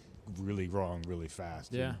and get it really wrong really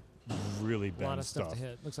fast. Yeah. Really bend a lot of stuff to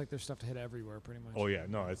hit. Looks like there's stuff to hit everywhere pretty much. Oh, yeah.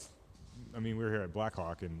 No, we're here at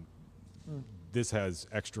Blackhawk and this has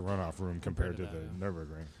extra runoff room compared to the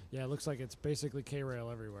Nürburgring. Yeah, it looks like it's basically K-rail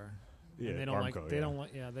everywhere. Yeah, and they don't Armco,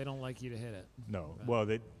 they don't like you to hit it. No, well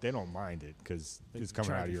they don't mind it because it's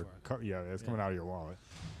coming out of your it's coming out of your wallet.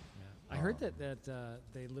 Yeah. I heard that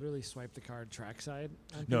they literally swipe the card trackside.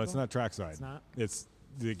 No, it's not trackside. It's not. It's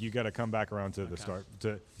you got to come back around to the start.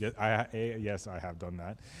 Yes, I have done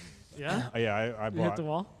that. Yeah. I bought. You hit the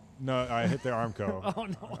wall? No, I hit the Armco. Oh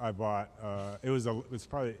no. I bought.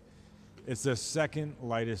 It's the second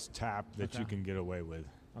lightest tap that you can get away with.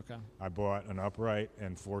 Okay. I bought an upright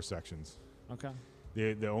and 4 sections. Okay.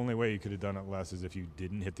 The only way you could have done it less is if you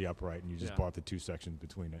didn't hit the upright and you just bought the 2 sections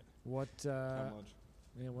between it. What? How much?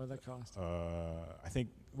 Yeah, what did that cost? I think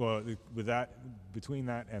with that between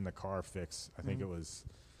that and the car fix, I think it was.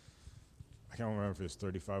 I can't remember if it was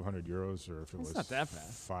 3,500 euros or if it was not that bad.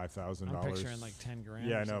 $5,000. I'm picturing $10,000.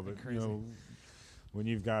 Yeah, I know, but crazy. When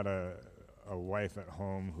you've got a wife at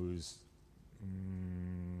home who's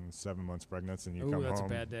 7 months pregnant and you come home. That's a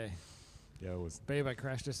bad day. Yeah, it was. Babe, I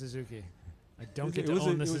crashed a Suzuki. I don't get to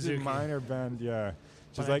own the Suzuki. It was a minor bend, yeah.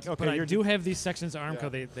 She's like, okay, but I do have these sections of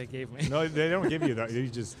Armco they gave me. No, they don't give you that. You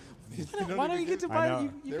just. Why don't you get to buy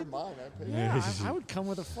it? They're mine. I pay. Yeah, I would come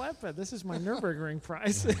with a flatbed. This is my Nürburgring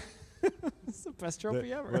prize. It's the best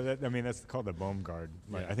trophy ever. Well, that's called the Baumgard.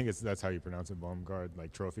 I think that's how you pronounce it, Baumgard,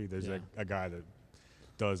 trophy. There's a guy that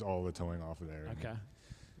does all the towing off of there. Okay.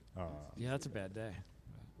 Yeah, that's a bad day.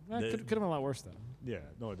 Could have been a lot worse, though. Yeah,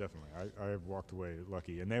 no, definitely. I walked away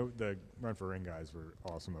lucky. And the Run for Ring guys were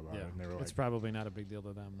awesome about it. And they were it's probably not a big deal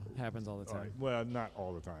to them. It happens all the time. Well, not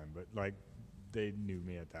all the time, but they knew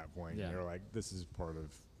me at that point. Yeah. And they were like, this is part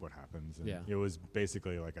of what happens. And yeah. It was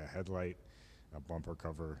basically like a headlight, a bumper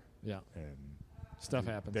cover. Yeah. And stuff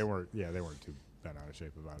happens. They weren't too bent out of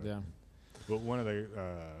shape about it. Yeah. But one of the,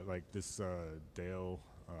 Dale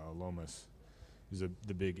Lomas, who's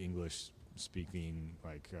the big English speaking,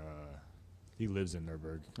 he lives in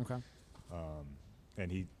Nürburgring. Okay.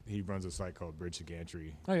 and he runs a site called Bridge to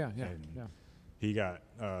Gantry. Oh yeah. And he got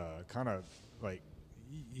kind of like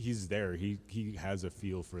he's there. He has a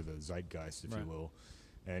feel for the zeitgeist, if you will,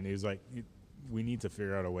 and he was like, we need to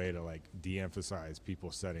figure out a way to like de-emphasize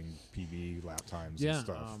people setting PB lap times and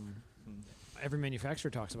stuff. Every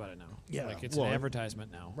manufacturer talks about it now. Yeah, like it's an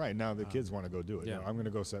advertisement now. Right now, the kids want to go do it. Yeah, I'm going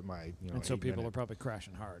to go set my and so people are probably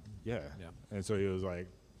crashing hard. Yeah. And so he was like,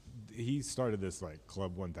 he started this like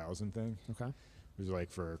Club 1000 thing. Okay. It was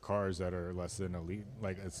like for cars that are less than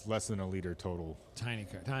it's less than a liter total. Tiny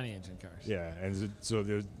engine cars. Yeah, and so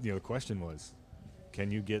there's the question was,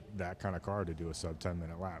 can you get that kind of car to do a sub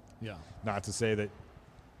 10-minute lap? Yeah. Not to say that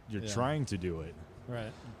you're trying to do it.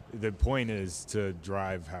 Right. The point is to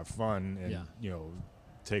drive, have fun, and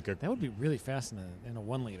take a. That would be really fast in a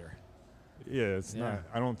 1 liter. Yeah, it's not.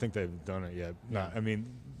 I don't think they've done it yet. I mean,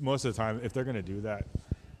 most of the time, if they're going to do that,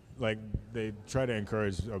 like they try to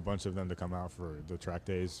encourage a bunch of them to come out for the track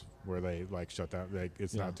days where they like shut down. Like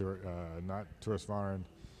it's not tourist foreign.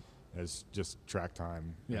 It's just track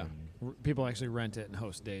time. Yeah, people actually rent it and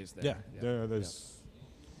host days there. Yeah, there's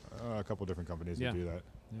a couple different companies that do that.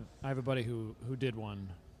 Yeah. I have a buddy who did one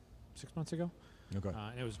 6 months ago. Okay.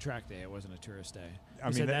 And it was a track day. It wasn't a tourist day.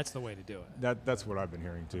 He said that's the way to do it. That's what I've been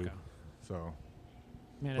hearing too. Okay. So.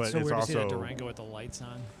 Man, it's so weird to see that Durango with the lights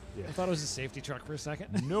on. Yeah. I thought it was a safety truck for a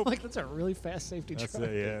second. Nope. Like that's a really fast safety truck.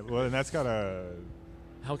 Yeah. Well, and that's got a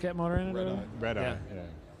Hellcat motor in it. Red eye. Yeah.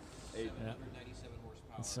 897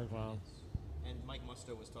 horsepower. That's so wild. And Mike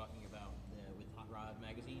Musto was talking about with Hot Rod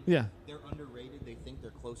magazine. Yeah. They're underrated. They think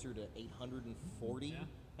they're closer to 840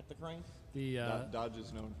 at the crank. The Dodge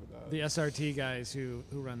is known for that. The SRT guys who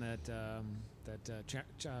run that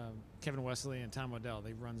Kevin Wesley and Tom Odell,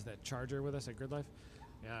 they runs that Charger with us at Grid Life.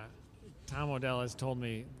 Yeah. Tom Odell has told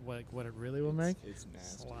me what it really will make. It's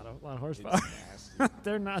nasty. It's a lot of horsepower.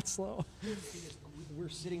 They're not slow. We're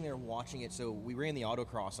sitting there watching it. So we ran the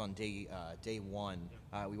autocross on day one.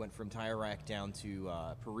 We went from Tire Rack down to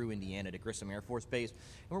Peru, Indiana, to Grissom Air Force Base,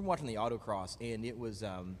 and we're watching the autocross. And it was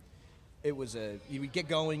you would get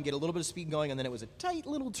going, get a little bit of speed going, and then it was a tight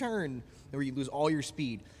little turn where you lose all your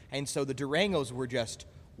speed. And so the Durangos were just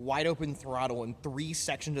wide open throttle in 3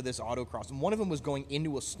 sections of this autocross, and one of them was going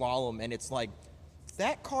into a slalom, and it's like,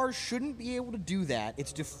 that car shouldn't be able to do that.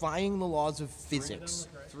 It's defying the laws of physics.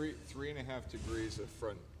 3.5 degrees of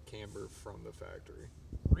front camber from the factory.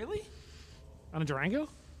 Really? On a Durango?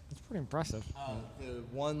 That's pretty impressive.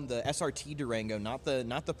 The SRT Durango, not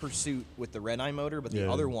the Pursuit with the red eye motor, but the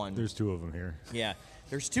other one. There's 2 of them here. Yeah,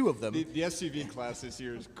 there's 2 of them. The SUV class this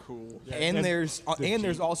year is cool. Yeah. And there's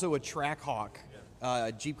also a Trackhawk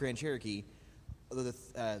Jeep Grand Cherokee.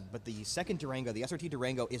 But the second Durango, the SRT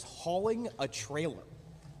Durango, is hauling a trailer.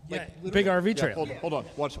 Big RV trailer. Hold on.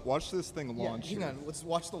 Watch this thing launch. Hang on. Let's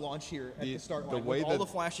watch the launch here at the start line. With all the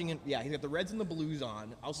flashing and he's got the reds and the blues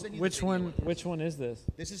on. I'll send you. Which one is this?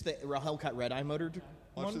 This is the Hellcat red eye motor.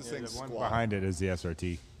 Watch this thing squat. Behind it is the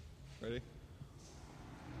SRT. Ready?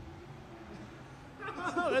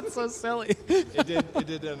 Oh, that's so silly. It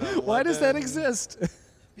did an 11. Why does that exist?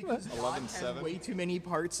 Because Dodge has way too many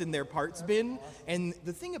parts in their parts bin, and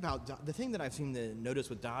the thing that I've seen to notice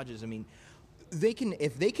with Dodge is, I mean,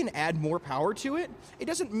 if they can add more power to it, it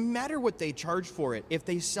doesn't matter what they charge for it. If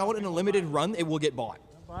they sell it in a limited run, it will get bought.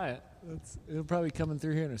 I'll buy it. It'll probably come in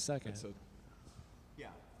through here in a second. These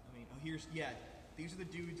are the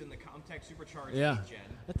dudes in the Comtech supercharged gen.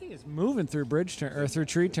 That thing is moving through bridge turn or through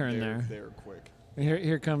tree turn there. They're quick. And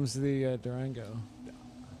here comes the Durango.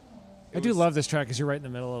 I do love this track because you're right in the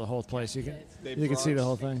middle of the whole place. You can see the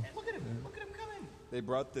whole thing. Look at him coming. They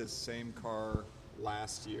brought this same car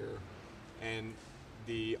last year, and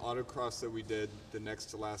the autocross that we did the next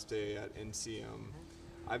to last day at NCM,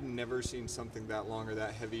 I've never seen something that long or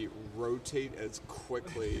that heavy rotate as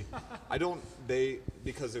quickly.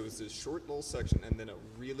 Because it was this short little section and then a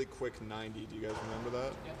really quick 90. Do you guys remember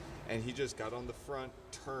that? Yeah. And he just got on the front,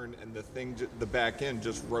 turned, and the back end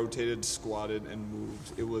just rotated, squatted, and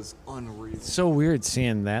moved. It was unreal. It's so weird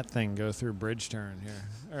seeing that thing go through bridge turn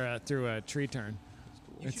here, or through a tree turn.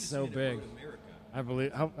 It's so big. I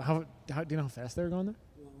believe. How do you know how fast they were going there?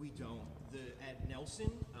 Well, we don't. At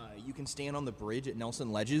Nelson, you can stand on the bridge at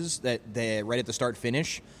Nelson Ledges that right at the start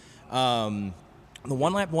finish. The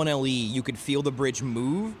one lap 1LE, you could feel the bridge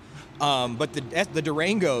move. But the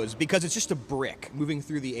Durangos, because it's just a brick moving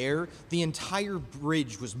through the air, the entire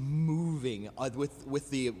bridge was moving with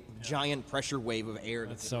the giant pressure wave of air.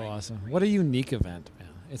 That's so awesome. What a unique event, man.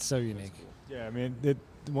 It's so unique. Yeah, I mean,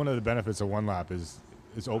 one of the benefits of one lap is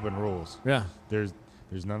open rules. Yeah. There's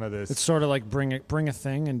none of this. It's sort of like bring a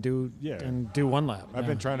thing and do one lap. I've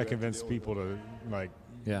been trying to convince people to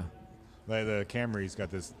Like the Camry's got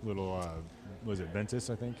this little, was it Ventus,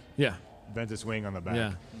 I think? Yeah. Ventus wing on the back.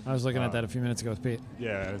 Yeah. I was looking at that a few minutes ago with Pete.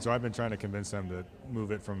 Yeah, and so I've been trying to convince them to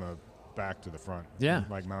move it from the back to the front. Yeah.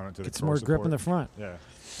 Like mount it to Get the some more support. grip in the front. Yeah.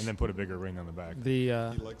 And then put a bigger ring on the back. He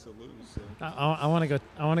likes to lose. So. I want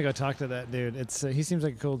to go talk to that dude. It's he seems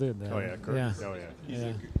like a cool dude though. Oh yeah, Kurt. Yeah. Oh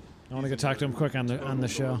yeah. I want to go talk to him quick on the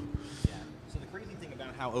show. So the crazy thing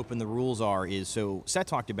about how open the rules are is, so Seth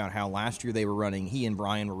talked about how last year he and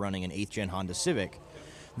Brian were running an 8th gen Honda Civic.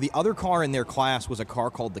 The other car in their class was a car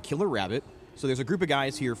called the Killer Rabbit. So there's a group of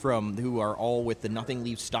guys here who are all with the Nothing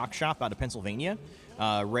Leaves stock shop out of Pennsylvania.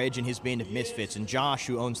 Reg and his band of misfits, and Josh,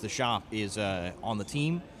 who owns the shop, is on the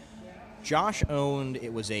team. Josh owned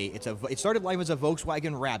it started life as a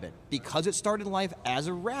Volkswagen Rabbit. Because it started life as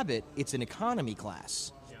a Rabbit, it's an economy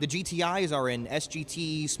class. The GTIs are in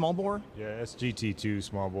SGT small bore. Yeah, SGT2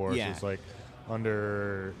 small bore. Yeah. So it's like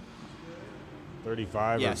under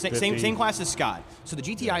 35 yeah, or 50. same class as Scott. So the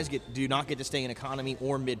GTIs do not get to stay in economy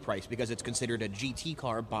or mid-price because it's considered a GT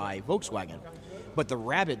car by Volkswagen. But the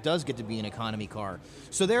Rabbit does get to be an economy car.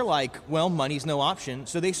 So they're like, well, money's no option.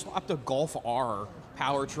 So they swapped a Golf R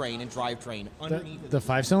powertrain and drivetrain underneath the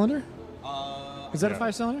 5-cylinder? Is that a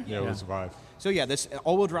 5-cylinder? Yeah, it was 5. So yeah, this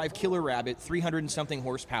all-wheel drive Killer Rabbit, 300 and something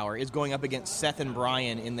horsepower, is going up against Seth and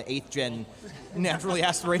Brian in the 8th gen naturally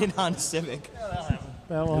aspirated Honda Civic.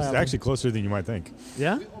 It's actually closer than you might think.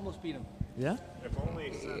 Yeah? We almost beat him. Yeah?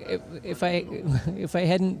 If I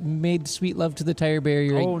hadn't made sweet love to the tire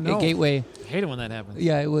barrier at Gateway. I hate it when that happens.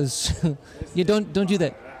 Yeah, it was. You don't do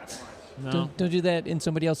that. No. Don't do that in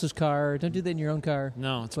somebody else's car. Don't do that in your own car.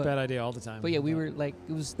 No, it's a bad idea all the time. But yeah, we were like,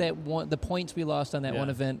 it was that one. The points we lost on that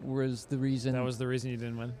one event was the reason. That was the reason you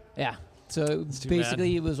didn't win? Yeah. So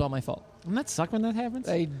basically, it was all my fault. Doesn't that suck when that happens?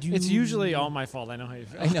 I do. It's usually all my fault. I know how you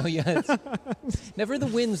feel. I know, yeah. Never the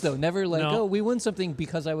wins, though. Never like, oh, we won something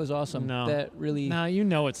because I was awesome. No. That really. No, you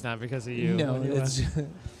know it's not because of you. No, it's.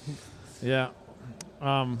 Yeah.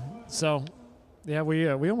 So, yeah, we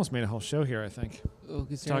almost made a whole show here, I think. Oh,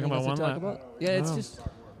 talking about one lap. Yeah, it's just.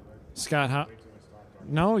 Scott, how?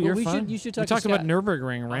 No, you're fine. You should talk we talked about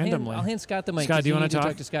Nürburgring randomly. I'll hand Scott the mic. Scott, do you want to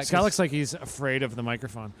talk to Scott? Scott looks like he's afraid of the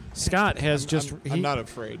microphone. Scott has I'm not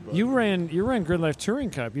afraid. But you ran Grid Life Touring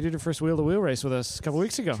Cup. You did your first wheel-to-wheel race with us a couple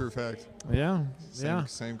weeks ago. True fact. Yeah.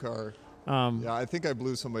 Same car. Yeah, I think I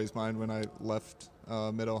blew somebody's mind when I left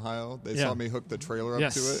Mid-Ohio. They saw me hook the trailer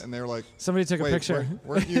up to it, and they were like, somebody took a picture.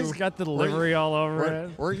 Weren't you, He's got the livery all over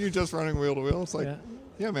it. Weren't you just running wheel-to-wheel? It's like,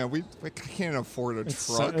 yeah man, we can't afford a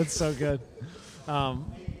truck. It's so good.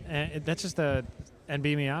 And that's just the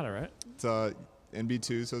NB Miata, right? It's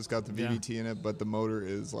NB2, so it's got the VVT in it, but the motor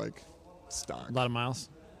is like stock. A lot of miles.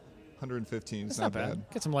 115. It's it's not bad.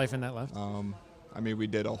 Get some life in that left. I mean, we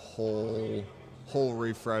did a whole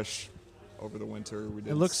refresh over the winter. We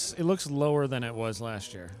did. It looks lower than it was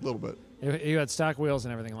last year. A little bit. You had stock wheels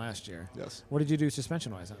and everything last year. Yes. What did you do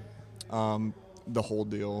suspension-wise on? The whole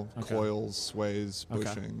deal. Okay. Coils, sways,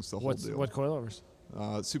 bushings, the whole deal. What coilovers?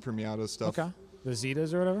 Super Miata stuff. Okay. The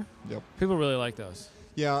Zetas or whatever? Yep. People really like those.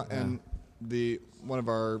 Yeah, and one of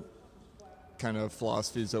our kind of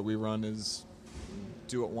philosophies that we run is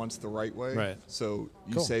do it once the right way. Right. So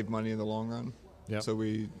you save money in the long run. Yeah. So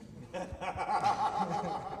we...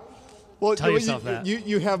 Well, tell yourself that.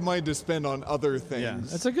 You have money to spend on other things.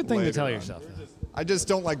 Yeah, it's a good thing to tell yourself. I just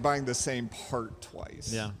don't like buying the same part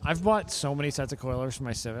twice. Yeah. I've bought so many sets of coilers for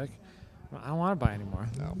my Civic. I don't want to buy anymore.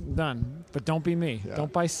 No. Done. But don't be me. Yeah.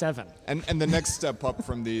 Don't buy 7. And the next step up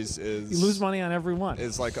from these is... You lose money on every one.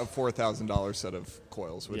 Is like a $4,000 set of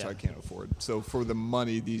coils, which I can't afford. So for the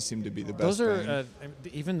money, these seem to be the best Those are...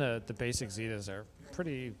 even the basic Zetas are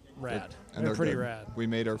pretty rad. And they're pretty good. rad. We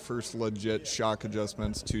made our first legit shock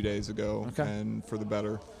adjustments 2 days ago, and for the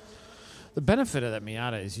better. The benefit of that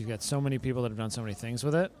Miata is you've got so many people that have done so many things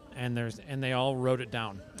with it, and they all wrote it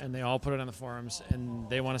down, and they all put it on the forums, and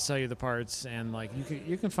they want to sell you the parts, and like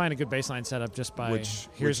you can find a good baseline setup just by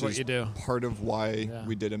here's what you do. Part of why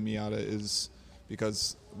we did a Miata is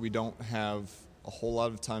because we don't have a whole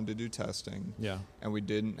lot of time to do testing. Yeah. And we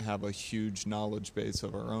didn't have a huge knowledge base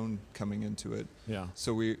of our own coming into it. Yeah.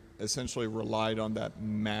 So we essentially relied on that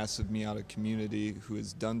massive Miata community who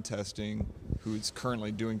has done testing, who's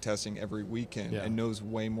currently doing testing every weekend and knows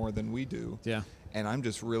way more than we do. Yeah. And I'm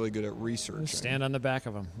just really good at researching. Just stand on the back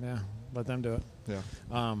of them. Yeah. Let them do it.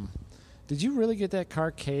 Yeah. Did you really get that car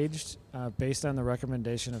caged based on the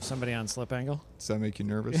recommendation of somebody on Slip Angle? Does that make you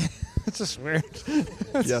nervous? It's just weird.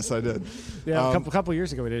 Yes, I did. Yeah, a couple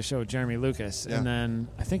years ago we did a show with Jeremy Lucas, and then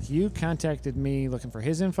I think you contacted me looking for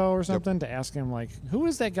his info or something to ask him, like, who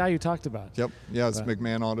is that guy you talked about? Yep. Yeah, it's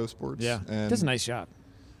McMahon Autosports. Yeah. And does a nice job.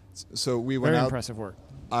 So we went Very out. impressive work.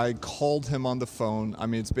 I called him on the phone. I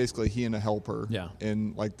mean, it's basically he and a helper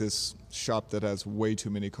in like this shop that has way too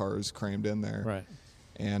many cars crammed in there. Right.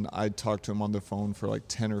 And I talked to him on the phone for like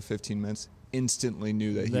 10 or 15 minutes. Instantly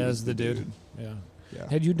knew that he was the dude. Yeah. Yeah.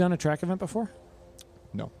 Had you done a track event before?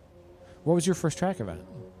 No. What was your first track event?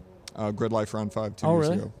 Grid Life Round 5 2 years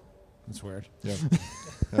ago. That's weird. Yeah.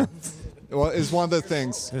 Yeah. Well, it's one of the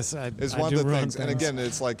things. It's one of the things. And again,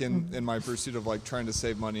 it's like in my pursuit of like trying to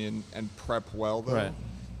save money and prep well, though. Right.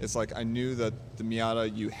 It's like I knew that the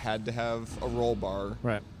Miata, you had to have a roll bar.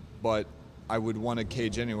 Right. But I would want a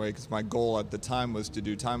cage anyway because my goal at the time was to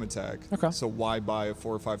do time attack. Okay. So why buy a $400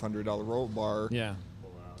 or $500 roll bar? Yeah.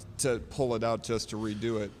 To pull it out just to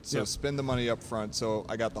redo it. So spend the money up front. So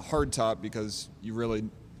I got the hard top because you really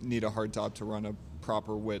need a hard top to run a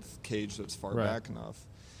proper width cage that's far back enough.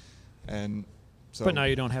 And so. But now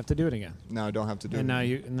you don't have to do it again. Now I don't have to do it.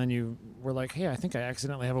 And then you were like, hey, I think I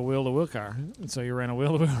accidentally have a wheel-to-wheel car, and so you ran a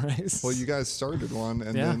wheel-to-wheel race. Well, you guys started one,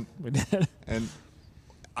 and then we did. And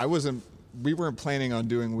we weren't planning on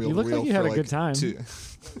doing wheel-to-wheel. You look like you had a good time.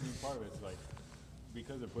 Part of it's like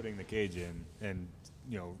because of putting the cage in and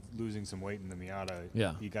losing some weight in the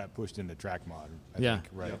Miata. He got pushed into track mod. I think,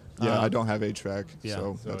 right? Yeah, I don't have HVAC,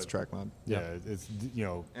 so that's track mod. Yeah, it's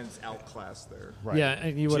and it's outclassed there. Right. Yeah,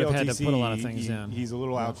 and you would have had to put a lot of things in. He's a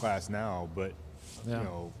little outclassed now, but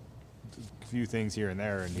a few things here and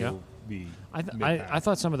there, and you'll be. I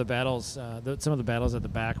thought some of the battles, at the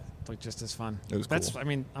back, looked just as fun. It was cool. I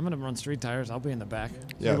mean, I'm going to run street tires. I'll be in the back.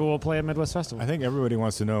 Yeah. Maybe we'll play at Midwest Festival. I think everybody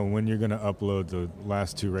wants to know when you're going to upload the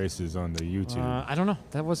last 2 races on the YouTube. I don't know.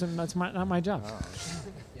 That's not my job.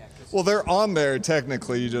 Well, they're on there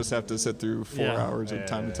technically. You just have to sit through 4 hours of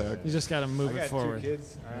time attack. You just got to move it forward. I got 2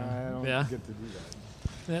 kids. I don't get to do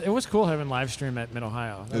that. It was cool having live stream at Mid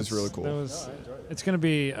Ohio. It was really cool. It's going to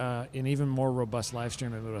be an even more robust live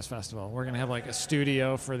stream at Midwest Festival. We're going to have like a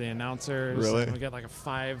studio for the announcers. Really? We got like a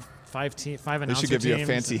five announcer They should give you a teams.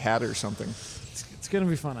 fancy hat or something. It's going to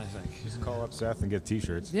be fun, I think. Just call up Seth and get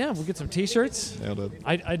T-shirts. Yeah, we'll get some T-shirts. Yeah,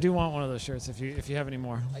 I do want one of those shirts if you have any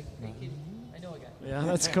more. I know a guy. Yeah,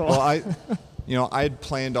 that's cool. Well, I had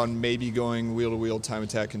planned on maybe going wheel-to-wheel time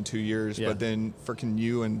attack in 2 years, but then freaking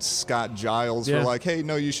you and Scott Giles were like, hey,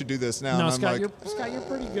 no, you should do this now. No, and Scott, I'm like, Scott, you're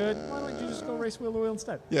pretty good. Why don't you just go race wheel-to-wheel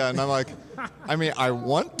instead? Yeah, and I'm like, I mean, I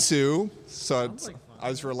want to, so I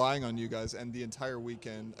was relying on you guys. And the entire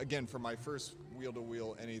weekend, again, for my first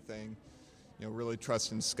wheel-to-wheel anything, really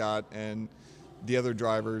trusting Scott and the other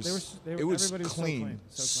drivers. It was clean,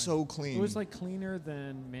 so clean. It was like cleaner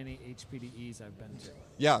than many HPDEs I've been to.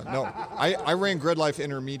 Yeah, no, I ran Grid Life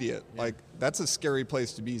Intermediate. Yeah. Like, that's a scary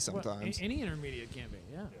place to be sometimes. Well, any intermediate can be,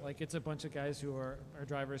 yeah. Like, it's a bunch of guys who are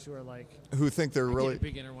drivers who are like... Who think they're really...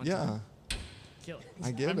 beginner one time. Kill it.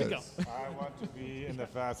 I get it. I want to be in the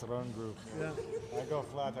fast run group. Yeah. I go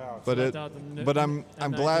flat out. But I'm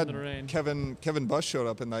glad Kevin Bush showed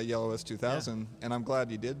up in that yellow S2000, and I'm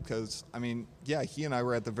glad he did because, I mean, he and I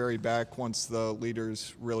were at the very back once the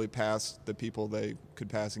leaders really passed the people they could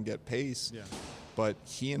pass and get pace. Yeah. But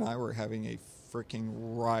he and I were having a freaking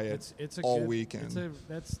riot all weekend.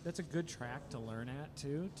 That's a good track to learn at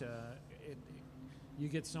too. You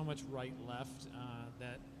get so much right left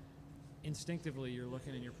that instinctively you're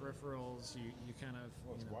looking in your peripherals. You kind of.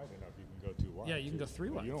 Well, it's wide enough. You can go too wide. Yeah, you can go 3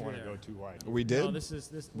 wide. You don't want to go too wide. We did. No,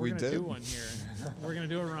 we're going to do one here. We're going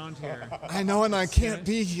to do it around here. I know, and I can't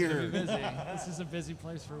be here. Be busy. This is a busy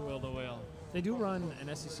place for wheel to wheel. They do run an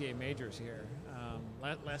SCCA majors here.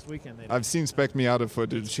 Last weekend they did. I've seen Spec Miata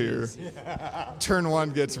footage here. Turn 1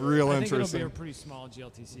 gets real interesting. I think it'll be a pretty small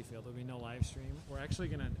GLTC field. There'll be no live stream. We're actually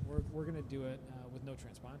gonna do it with no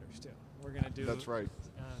transponders too. We're gonna do. That's right.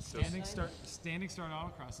 Standing start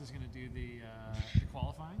autocross is gonna do the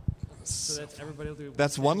qualifying. So that's everybody will do.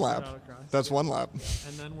 That's 1 lap. That's 1 lap.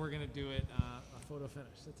 And then we're gonna do it a photo finish.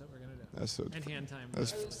 That's what we're gonna do. That's so. And hand time.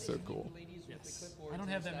 That's so cool. Yes. I don't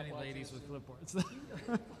have that many ladies with clipboards.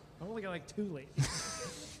 I've only got like 2 ladies.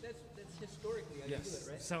 that's historically how you do it,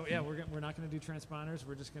 right? So we're not going to do transponders.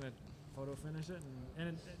 We're just going to photo finish it,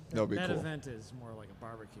 and that cool. event is more like a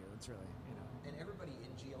barbecue. It's really And everybody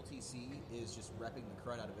in GLTC is just repping the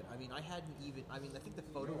crud out of it. I mean, I think the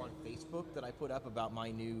photo on Facebook that I put up about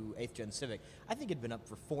my new 8th Gen Civic, I think it'd been up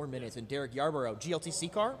for 4 minutes. And Derek Yarborough,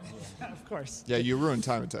 GLTC car? Yeah, of course. Yeah, you ruined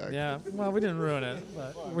time attack. Yeah, well, we didn't ruin it,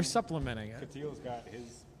 but we're supplementing it. Katil's got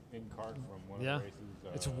his in-car from one of the races.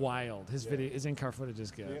 It's wild. His in-car footage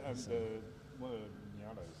is good. Yeah, one of the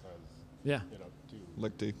Miatas has it up too.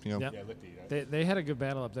 Lichty, yeah. Yep. Yeah, Lichty. They had a good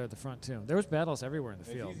battle up there at the front too. There was battles everywhere in the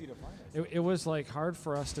field. It's easy to find. It was like hard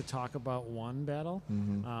for us to talk about one battle.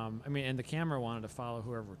 I mean, and the camera wanted to follow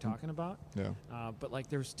whoever we're talking about. Yeah. But like,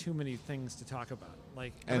 there's too many things to talk about.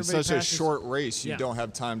 Like, and such a short race, you don't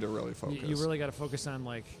have time to really focus. You really got to focus on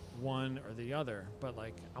like one or the other. But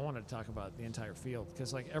like, I wanted to talk about the entire field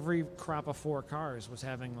because like every crop of 4 cars was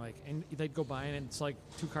having like, and they'd go by and it's like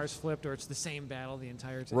 2 cars flipped or it's the same battle the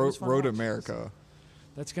entire time. Road America.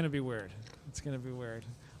 That's gonna be weird. It's gonna be weird.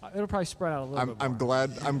 It'll probably spread out a little bit more.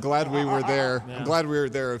 I'm glad we were there. Yeah. I'm glad we were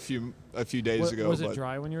there a few days ago. Was it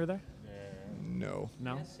dry when you were there? No.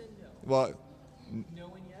 No. Yes and no. Well,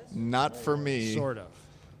 No and yes? not for me. Sort of.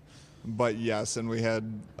 But yes, and we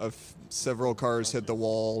had several cars hit the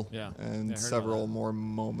wall. Yeah. And I heard several about that. more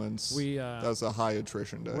moments. That was a high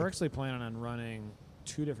attrition day. We're actually planning on running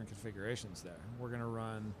 2 different configurations there. We're gonna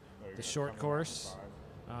run the short course.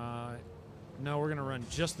 No, we're gonna run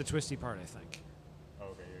just the twisty part, I think.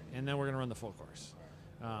 Okay. And then we're gonna run the full course.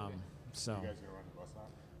 So. You guys gonna run the bus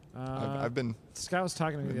stop? I've been. Scott was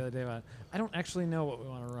talking to me the other day about it. I don't actually know what we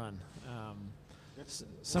want to run.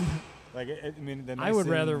 I would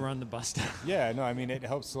rather run the bus stop. Yeah, no, I mean it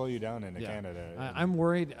helps slow you down into Canada. I'm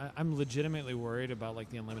worried. I'm legitimately worried about like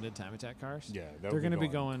the unlimited time attack cars. Yeah, they're going to be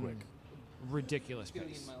going quick. Ridiculous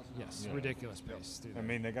pace. Yes, yeah. Ridiculous pace. I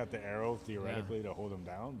mean, they got the arrow theoretically to hold them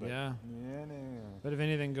down, but But if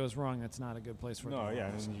anything goes wrong, that's not a good place for it. No, yeah,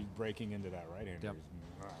 and then you breaking into that right-hander. Yep.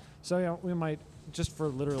 So yeah, we might just for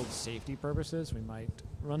literal safety purposes, we might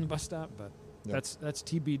run the bus stop, but that's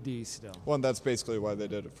TBD still. Well, and that's basically why they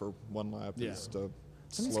did it for 1 lap is to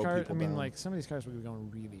some of these slow cars, people I mean, down. like some of these cars would be going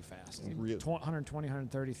really fast, 120,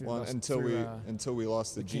 130 through. Well, until we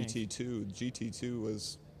lost the Kink. GT2. GT2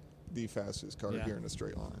 was the fastest car here in a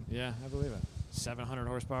straight line. Yeah, I believe it. 700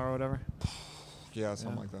 horsepower or whatever. Yeah,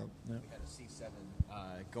 something like that. We had a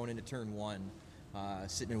C7 going into turn 1,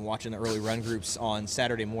 sitting and watching the early run groups on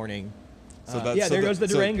Saturday morning. There goes the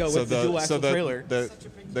Durango with the dual axle trailer.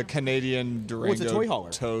 The Canadian Durango it's a toy hauler.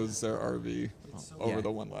 tows their RV over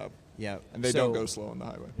the 1 lap. Yeah, and they don't go slow on the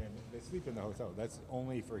highway. Yeah, they sleep in the hotel. That's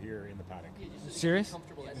only for here in the paddock. Serious?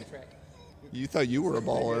 Comfortable at the track. You thought you were a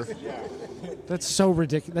baller. That's so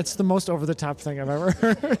ridiculous. That's the most over-the-top thing I've ever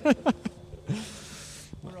heard.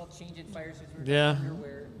 We're all changing fire suits. Yeah.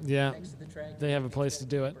 Underwear next to the track. They have a place to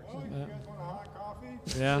do it. Oh, you guys want a hot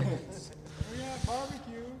coffee? Yeah. We have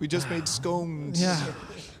barbecue. We just made scones. Yeah.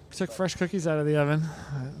 Took fresh cookies out of the oven.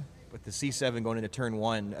 With the C7 going into turn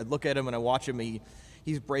 1, I look at him and I watch him.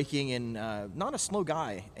 He's braking and not a slow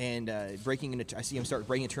guy, and braking into. I see him start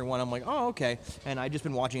braking into turn 1. I'm like, oh, okay. And I just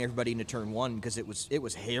been watching everybody into turn 1 because it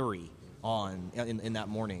was hairy in that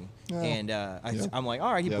morning. Yeah. And I'm like,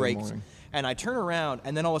 all right, he the brakes, morning. and I turn around,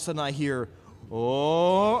 and then all of a sudden I hear,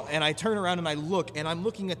 oh, and I turn around and I look, and I'm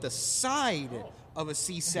looking at the side of a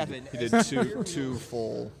C7. He did two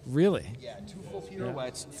full. Really? Yeah, 2 full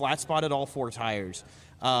pirouettes, flat spotted all 4 tires.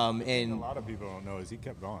 And a lot of people don't know is he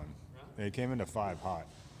kept going. They came into 5 hot,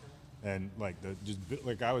 and like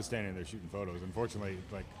I was standing there shooting photos. Unfortunately,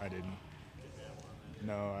 like I didn't.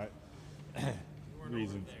 No,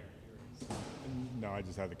 reason. No, I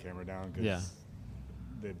just had the camera down because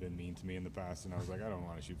they've been mean to me in the past, and I was like, I don't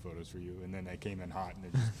want to shoot photos for you. And then they came in hot, and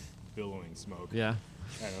they're just billowing smoke. Yeah.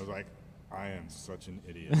 And I was like, I am such an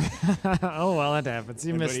idiot. Oh well, that happens.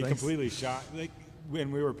 You missed But he things. completely shot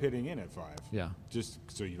when we were pitting in at 5. Yeah. Just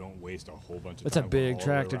so you don't waste a whole bunch of It's time. a big all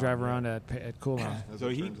track the to way drive around at Cool Mountain. So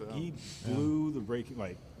he blew the braking,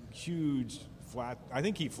 like huge flat. I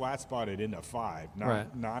think he flat spotted into 5,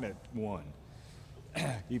 not at 1.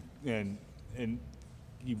 And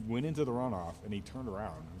he went into the runoff and he turned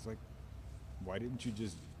around. I was like, why didn't you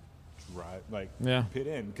just drive pit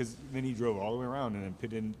in? Because then he drove all the way around and then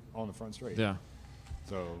pit in on the front straight. Yeah.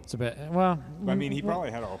 So it's a bit. Well, I mean, he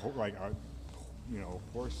probably had a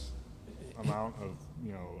horse amount of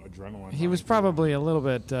adrenaline. He was probably a little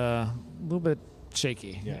bit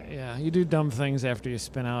shaky. Yeah. You do dumb things after you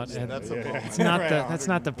spin out. Yeah, that's a moment. That's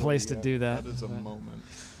not the place to do that. That is a moment.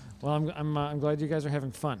 Well, I'm glad you guys are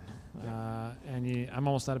having fun. And I'm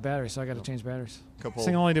almost out of batteries, so I got to change batteries. This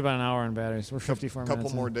thing only do about an hour on batteries. We're 54 minutes.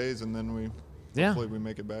 Couple more days, and then hopefully we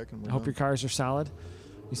make it back. And I hope your cars are solid.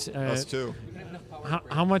 Us too.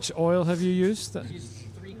 How much oil have you used? Used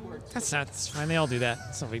 3 quarts. That's fine. They all do that.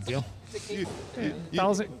 It's no big deal. You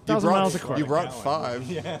 1,000 miles a quart. You brought 5.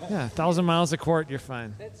 Yeah, 1,000 miles a quart. You're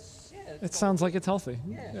fine. It sounds like it's healthy.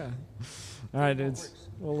 Yeah. All right, dudes.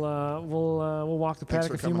 We'll walk the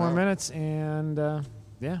paddock a few more minutes, and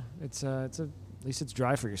it's at least it's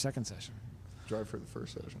dry for your second session. Dry for the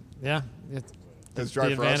first session. Yeah. It's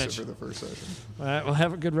dry for us for the first session. All right, well,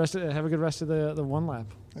 have a good rest of the one lap.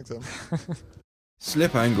 Thanks, Em.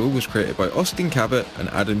 Slip Angle was created by Austin Cabot and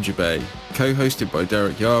Adam Jabay, co-hosted by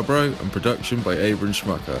Derek Yarbrough, and production by Abram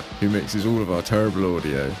Schmucker, who mixes all of our terrible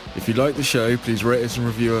audio. If you like the show, please rate us and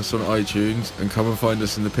review us on iTunes, and come and find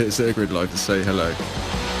us in the pits at Grid Life to say hello.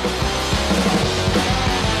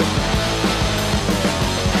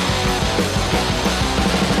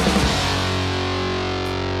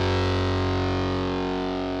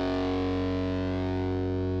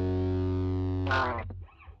 Wow.